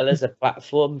quite well as a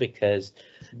platform, because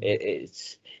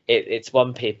it's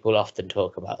one people often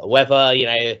talk about the weather. You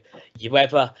know, your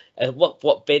weather.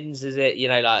 What bins is it? You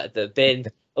know, like the bin,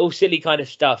 all silly kind of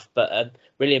stuff, but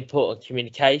really important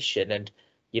communication. And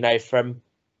you know, from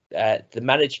the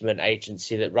management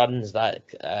agency that runs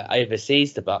like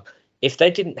oversees the bar, if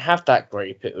they didn't have that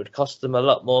group, it would cost them a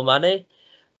lot more money.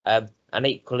 and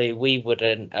equally we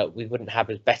wouldn't have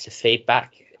as better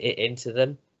feedback into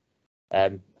them.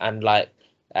 And like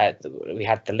we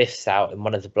had the lifts out in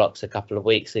one of the blocks a couple of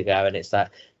weeks ago, and it's like,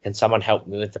 can someone help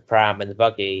me with the pram and the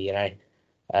buggy? You know,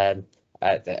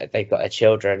 they've got their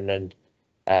children,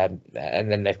 and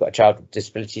then they've got a child with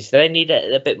disabilities, so they need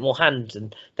a bit more hands,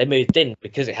 and they moved in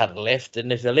because it had a lift,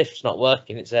 and if the lift's not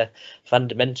working, it's a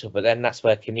fundamental. But then that's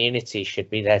where community should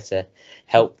be there to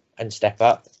help and step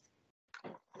up.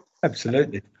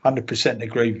 Absolutely, 100%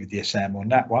 agree with you, Sam, on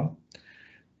that one.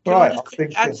 Can Right, I just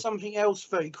quickly add something else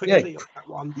very quickly on that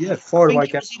one? Yeah, far away. I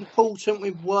think it was important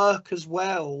with work as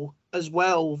well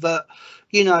that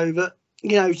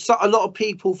so a lot of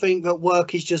people think that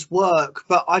work is just work,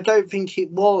 but I don't think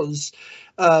it was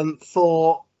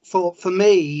for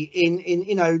me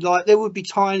in like there would be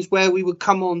times where we would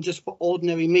come on just for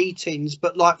ordinary meetings,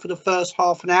 but like for the first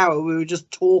half an hour we would just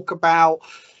talk about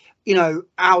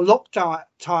our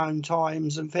lockdown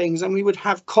times and things, and we would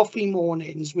have coffee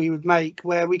mornings we would make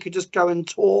where we could just go and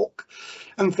talk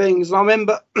and things. And I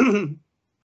remember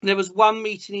there was one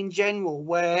meeting in general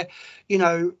where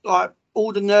like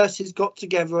all the nurses got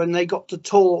together and they got to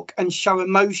talk and show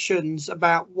emotions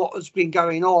about what has been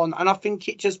going on, and I think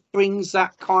it just brings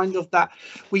that kind of that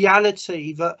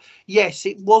reality that yes,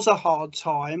 it was a hard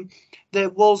time, there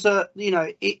was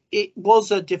it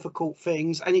was a difficult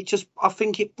things, and I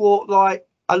think it brought like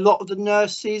a lot of the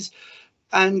nurses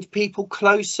and people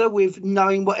closer with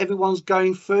knowing what everyone's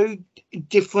going through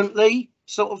differently,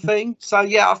 sort of thing. So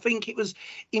yeah, I think it was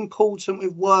important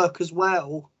with work as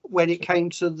well when it came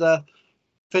to the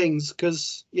things,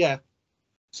 because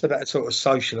so that sort of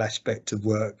social aspect of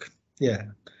work.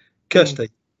 Kirsty.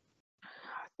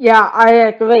 Yeah, I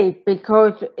agree,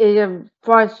 because in the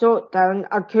first lockdown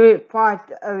I couldn't find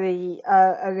any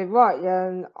right,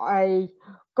 and I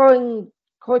got in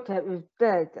contact with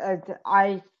Dad, and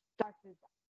I started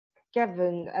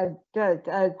Kevin and Dad,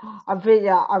 and I think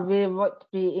that I really want to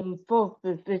be involved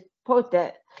with this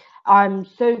project. I'm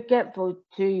so grateful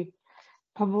to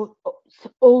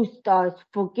All Stars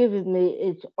for giving me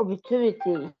its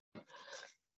opportunity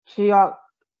to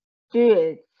do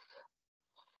it.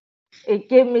 It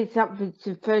gave me something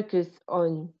to focus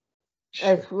on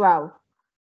as well.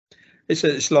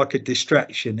 It's like a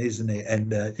distraction, isn't it?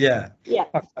 And Yeah.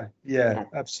 Okay. Yeah,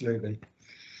 absolutely.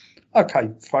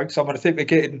 Okay, folks, I think we're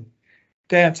getting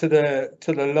down to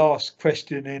the last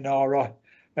question in our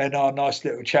nice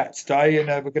little chat today, and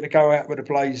we're going to go out with a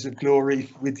blaze of glory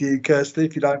with you, Kirsty,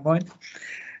 if you don't mind.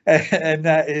 And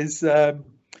that is,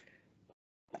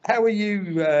 how are you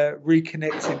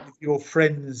reconnecting with your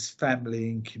friends, family,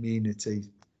 and community?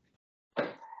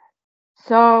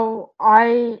 So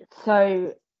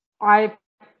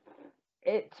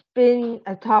it's been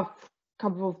a tough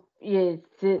couple of years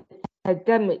since the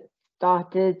pandemic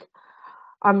started.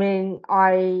 I mean,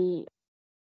 I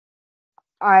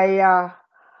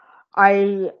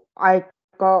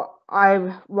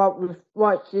worked with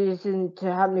White Citizen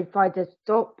to help me find a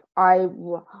stop.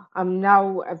 I'm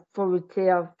now a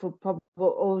volunteer for Pop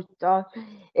All Stars.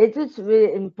 It is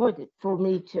really important for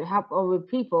me to help other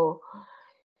people,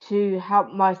 to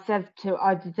help myself to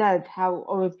understand how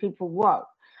other people work.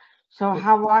 So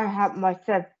how I help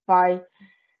myself by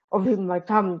offering my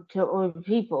time to other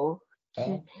people,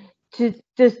 to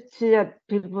just to let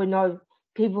people know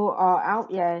people are out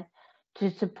there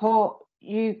to support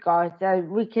you guys, and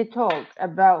we can talk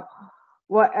about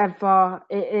whatever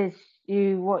it is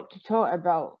you want to talk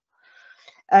about.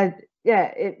 And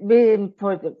it's really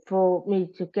important for me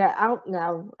to get out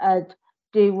now and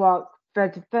do work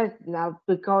face to face now,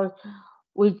 because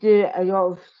we do a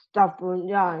lot of stuff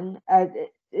online, and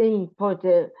it's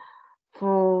important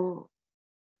for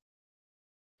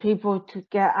people to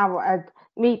get out and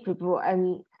meet people,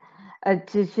 and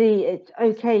to see it's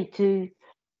okay to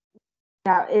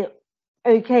have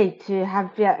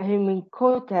that human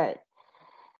contact.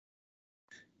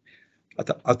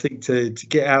 I think to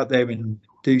get out there and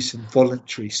do some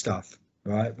voluntary stuff,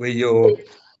 right, where you're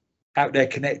out there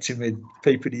connecting with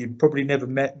people that you've probably never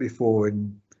met before,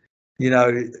 and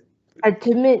and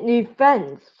to meet new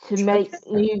friends,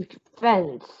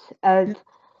 and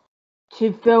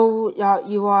to feel like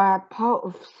you are a part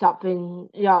of something,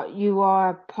 like you are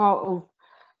a part of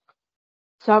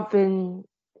something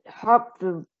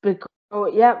helpful, because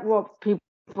what people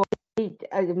need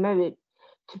at the moment,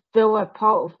 to feel a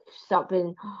part of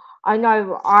something. I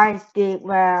know I did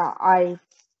when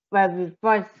we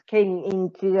first came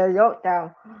into the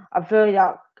lockdown. I feel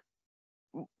like,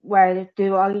 where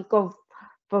do I go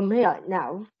from here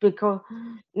now? Because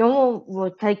no one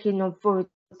was taking on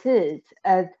volunteers,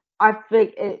 and I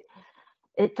think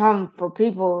it's time for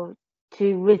people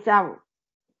to miss out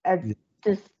and Yeah.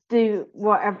 just do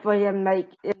whatever you make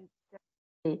it.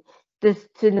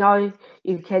 Just to know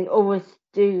you can always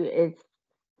do it.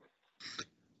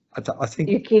 I think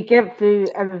You can get through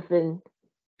everything.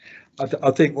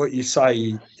 I think what you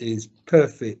say is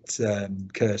perfect,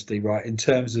 Kirsty. Right, in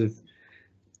terms of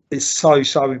it's so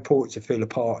important to feel a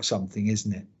part of something,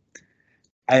 isn't it?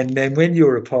 And then when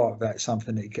you're a part of that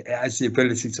something, it has the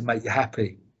ability to make you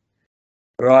happy,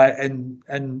 right?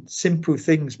 And simple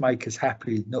things make us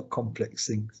happy, not complex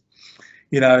things.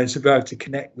 You know, it's about to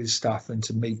connect with stuff and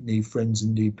to meet new friends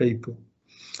and new people.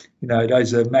 You know,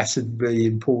 those are massively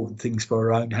important things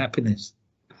for our own happiness.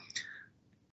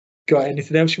 Got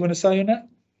anything else you want to say on that?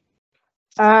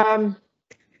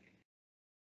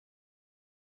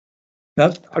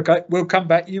 No? Okay, we'll come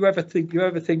back. You ever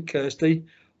think, Kirsty?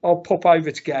 I'll pop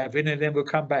over to Gavin and then we'll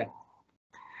come back.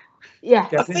 Yeah.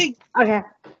 Gavin? Okay.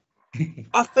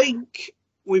 I think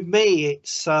with me,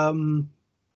 it's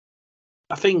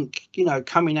I think, you know,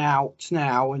 coming out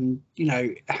now and, you know,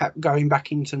 going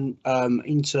back into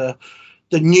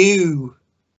the new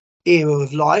era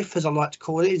of life, as I like to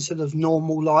call it, instead of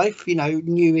normal life, you know,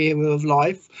 new era of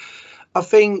life. I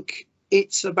think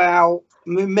it's about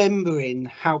remembering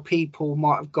how people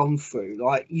might have gone through.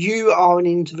 Like, you are an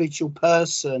individual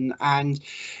person, and,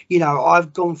 you know,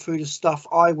 I've gone through the stuff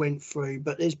I went through,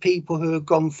 but there's people who have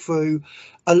gone through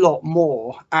a lot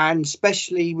more, and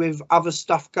especially with other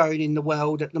stuff going in the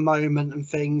world at the moment and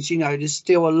things, you know, there's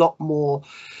still a lot more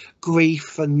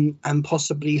grief and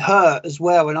possibly hurt as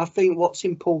well. And I think what's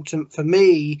important for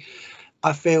me,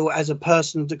 I feel, as a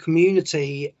person of the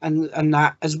community and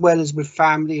that, as well as with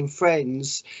family and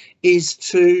friends, is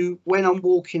to, when I'm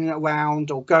walking around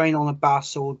or going on a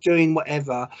bus or doing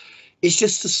whatever, it's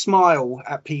just to smile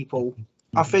at people.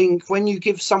 I think when you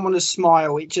give someone a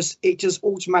smile, it just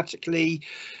automatically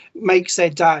makes their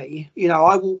day. You know,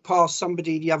 I walked past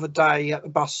somebody the other day at the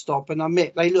bus stop, and I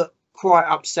admit they looked quite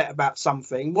upset about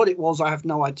something. What it was, I have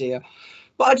no idea.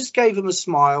 But I just gave them a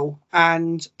smile,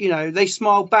 and, you know, they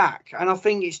smiled back. And I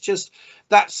think it's just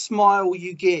that smile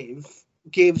you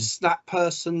gives that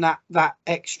person that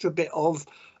extra bit of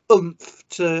oomph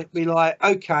to be like,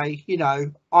 okay, you know,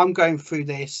 I'm going through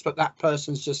this, but that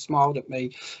person's just smiled at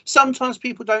me. Sometimes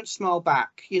people don't smile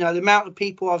back. You know, the amount of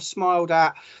people I've smiled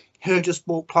at who just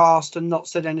walked past and not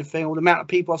said anything, or the amount of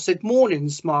people I've said morning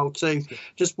and smiled to,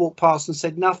 just walked past and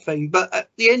said nothing. But at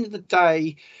the end of the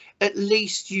day, at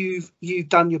least you've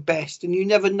done your best, and you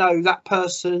never know, that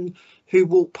person who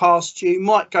walked past you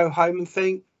might go home and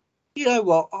think, you know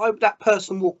what, that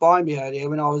person walked by me earlier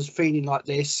when I was feeling like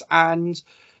this, and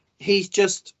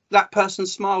that person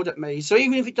smiled at me. So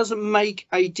even if it doesn't make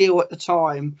a deal at the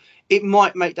time, it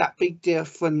might make that big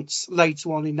difference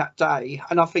later on in that day.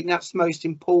 And I think that's the most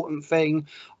important thing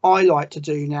I like to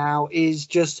do now, is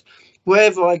just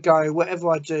wherever I go, whatever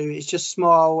I do, it's just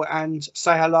smile and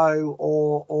say hello,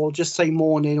 or just say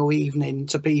morning or evening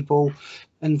to people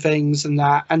and things and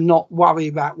that, and not worry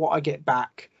about what I get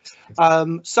back.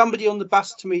 Somebody on the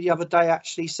bus to me the other day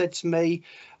actually said to me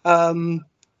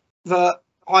that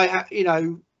I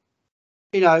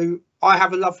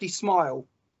have a lovely smile.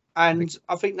 And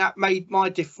I think that made my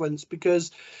difference,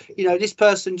 because, you know, this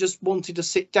person just wanted to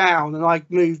sit down, and I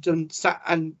moved and sat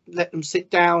and let them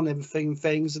sit down,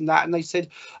 things and that. And they said,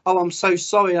 oh, I'm so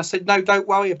sorry. I said, no, don't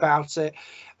worry about it.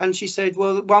 And she said,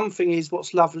 well, one thing is,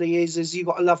 what's lovely is you've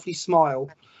got a lovely smile.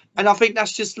 And I think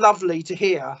that's just lovely to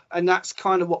hear. And that's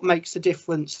kind of what makes the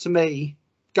difference to me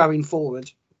going forward.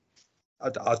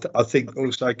 I think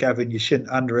also, Gavin, you shouldn't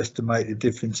underestimate the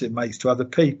difference it makes to other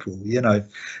people. You know,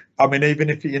 I mean, even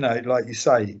if, you know, like you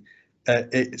say,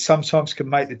 it sometimes can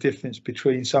make the difference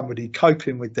between somebody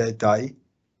coping with their day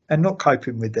and not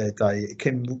coping with their day. It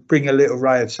can bring a little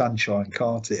ray of sunshine,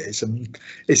 can't it?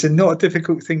 It's not a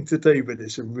difficult thing to do, but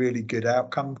it's a really good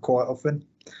outcome quite often.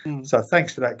 So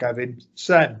thanks for that, Gavin.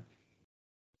 Sam?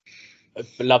 I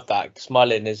love that.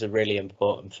 Smiling is a really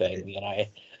important thing, you know.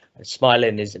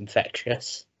 Smiling is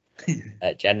infectious,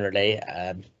 generally,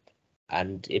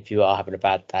 and if you are having a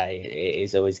bad day, it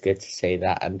is always good to see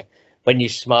that. And when you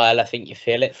smile, I think you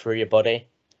feel it through your body,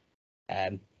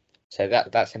 so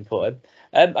that's important.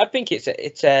 I think it's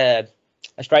a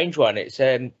strange one. It's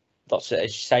lots of,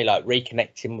 as you say, like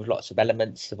reconnecting with lots of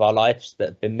elements of our lives that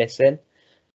have been missing,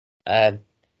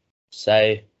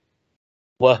 so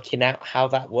working out how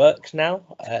that works now.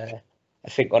 I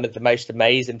think one of the most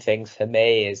amazing things for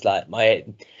me is like my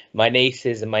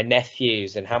nieces and my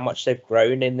nephews, and how much they've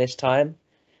grown in this time.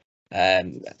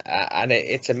 And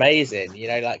it's amazing, you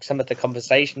know, like some of the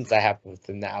conversations I have with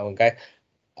them now, and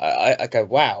I go,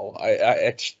 wow,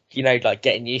 I you know, like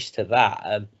getting used to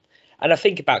that. I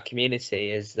think about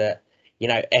community is that, you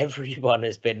know, everyone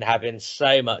has been having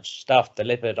so much stuff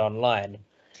delivered online.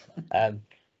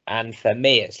 And for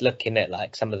me, it's looking at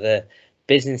like some of the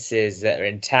businesses that are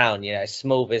in town, you know,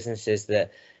 small businesses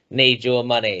that need your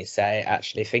money. So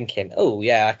actually thinking, oh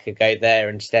yeah, I could go there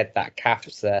instead. That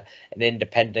cafe's an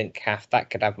independent cafe that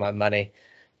could have my money.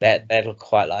 They'll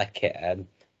quite like it.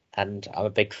 And I'm a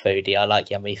big foodie. I like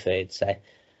yummy food. So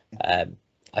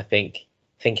I think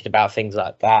thinking about things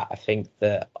like that, I think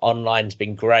that online's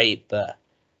been great, but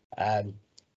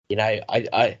you know,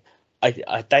 I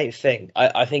don't think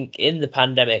I think in the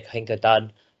pandemic I think I've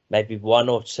done maybe 1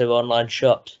 or 2 online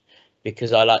shops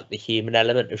because I like the human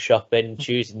element of shopping,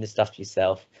 choosing the stuff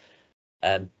yourself.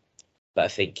 But I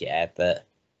think that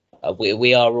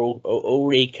we are all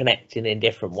reconnecting in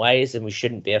different ways, and we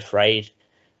shouldn't be afraid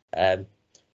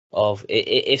of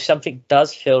if something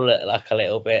does feel like a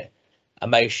little bit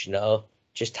emotional.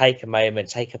 Just take a moment,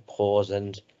 take a pause,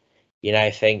 and you know,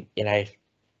 think, you know,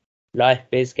 life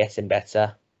is getting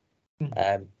better.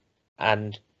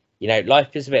 And you know, life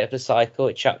is a bit of a cycle.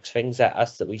 It chucks things at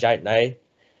us that we don't know,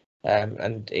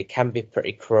 and it can be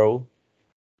pretty cruel,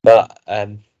 but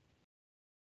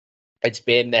it's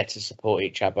being there to support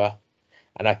each other.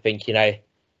 And I think, you know,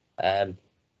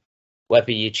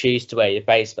 whether you choose to wear a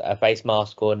face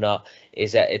mask or not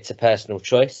it's a personal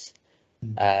choice.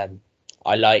 I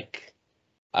like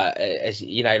as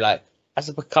you know, like as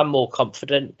I become more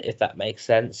confident, if that makes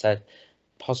sense, I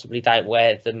possibly don't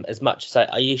wear them as much as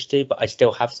I used to, but I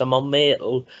still have some on me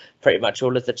pretty much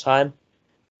all of the time.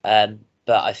 But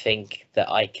I think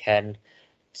that I can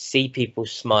see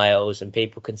people's smiles and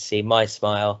people can see my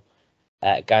smile,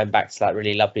 going back to that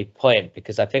really lovely point,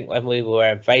 because I think when we were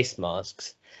wearing face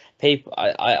masks,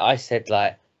 I said,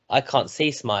 like, I can't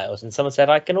see smiles, and someone said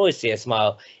I can always see a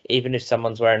smile even if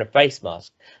someone's wearing a face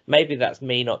mask. Maybe that's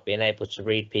me not being able to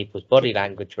read people's body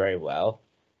language very well,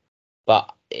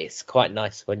 but it's quite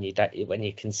nice when you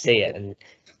can see it and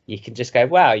you can just go,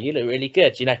 wow, you look really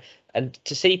good, you know. And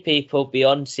to see people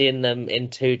beyond seeing them in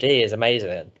 2D is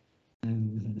amazing.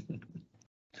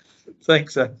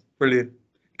 Thanks, brilliant.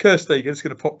 Kirsty, I'm just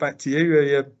going to pop back to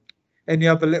you. Any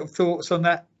other little thoughts on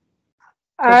that?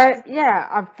 Yeah,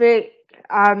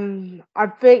 I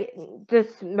think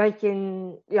just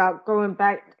making, yeah, going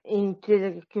back into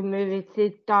the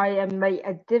community diet make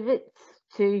a difference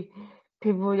to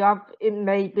people. It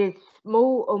may be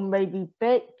small or maybe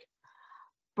big,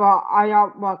 but I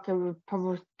am working with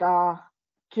Purple Star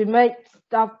to make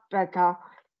stuff better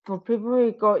for people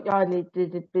who got learning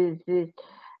disabilities,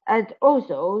 and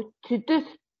also to just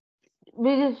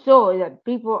really sure that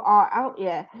people are out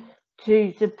here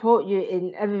to support you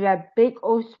in everywhere, big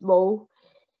or small.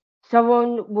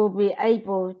 Someone will be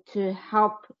able to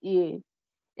help you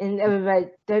in every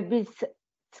way. Don't be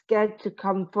scared to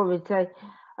come forward and say,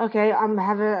 okay, I'm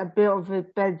having a bit of a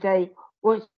bad day.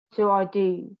 What should I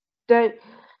do? Don't,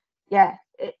 yeah,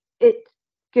 it's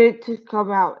good to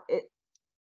come out.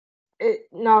 It's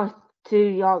nice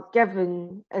to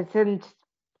Gavin and send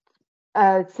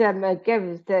Sam and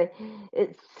Gavin say,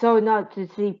 it's so nice to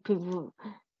see people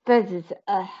faces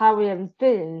how I am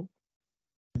feeling.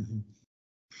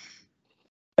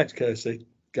 Thanks, Kirsty.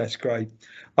 That's great.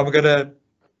 I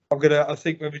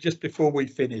think maybe just before we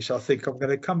finish, I think I'm going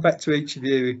to come back to each of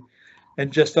you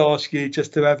and just ask you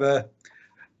just to have a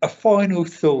final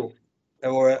thought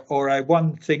or a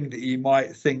one thing that you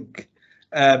might think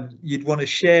you'd want to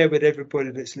share with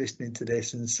everybody that's listening to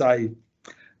this, and say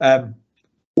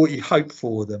what you hope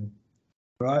for them,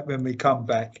 right, when we come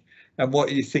back, and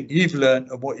what you think you've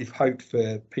learned and what you've hoped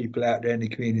for people out there in the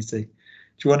community.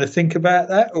 Do you want to think about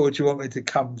that, or do you want me to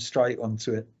come straight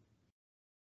onto it?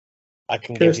 I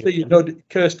can Kirsty, you're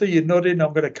nodding.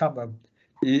 I'm going to come on.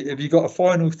 Have you got a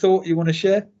final thought you want to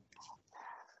share?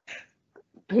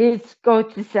 Please go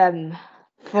to Sam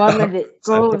for a minute.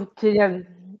 Go to them.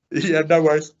 Yeah, no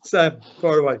worries. Sam,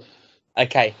 fire away.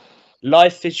 Okay,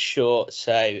 life is short,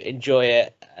 so enjoy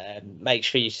it. Make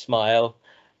sure you smile,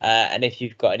 and if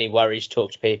you've got any worries,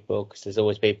 talk to people, because there's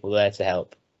always people there to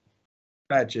help.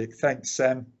 Magic. Thanks,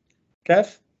 Sam.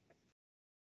 Kev?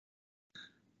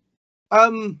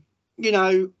 You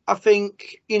know, I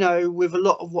think, you know, with a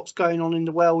lot of what's going on in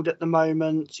the world at the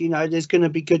moment, you know, there's going to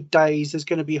be good days, there's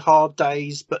going to be hard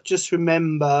days, but just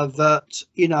remember that,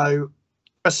 you know,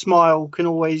 a smile can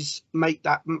always make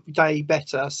that day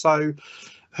better. So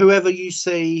whoever you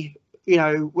see, you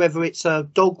know, whether it's a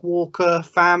dog walker,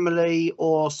 family,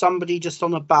 or somebody just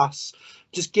on a bus,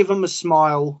 just give them a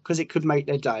smile, because it could make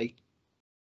their day.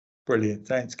 Brilliant.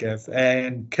 Thanks, Kev.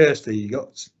 And Kirsty, you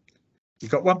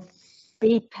got one?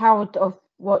 Be proud of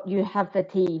what you have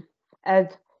achieved and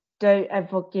don't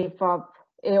ever give up.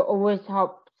 It always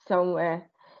helps somewhere.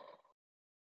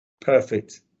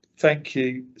 Perfect. Thank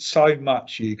you so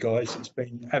much, you guys. It's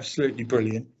been absolutely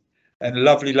brilliant and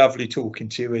lovely, lovely talking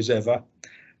to you as ever.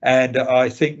 And I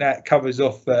think that covers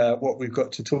off what we've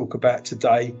got to talk about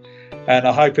today. And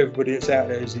I hope everybody that's out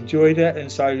there has enjoyed it.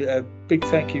 And so a big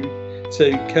thank you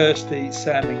to Kirsty,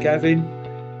 Sam and Gavin.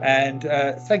 And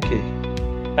thank you.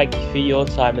 Thank you for your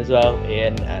time as well,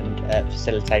 Ian, and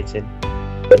facilitating.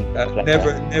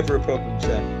 Never a problem,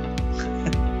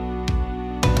 Sam.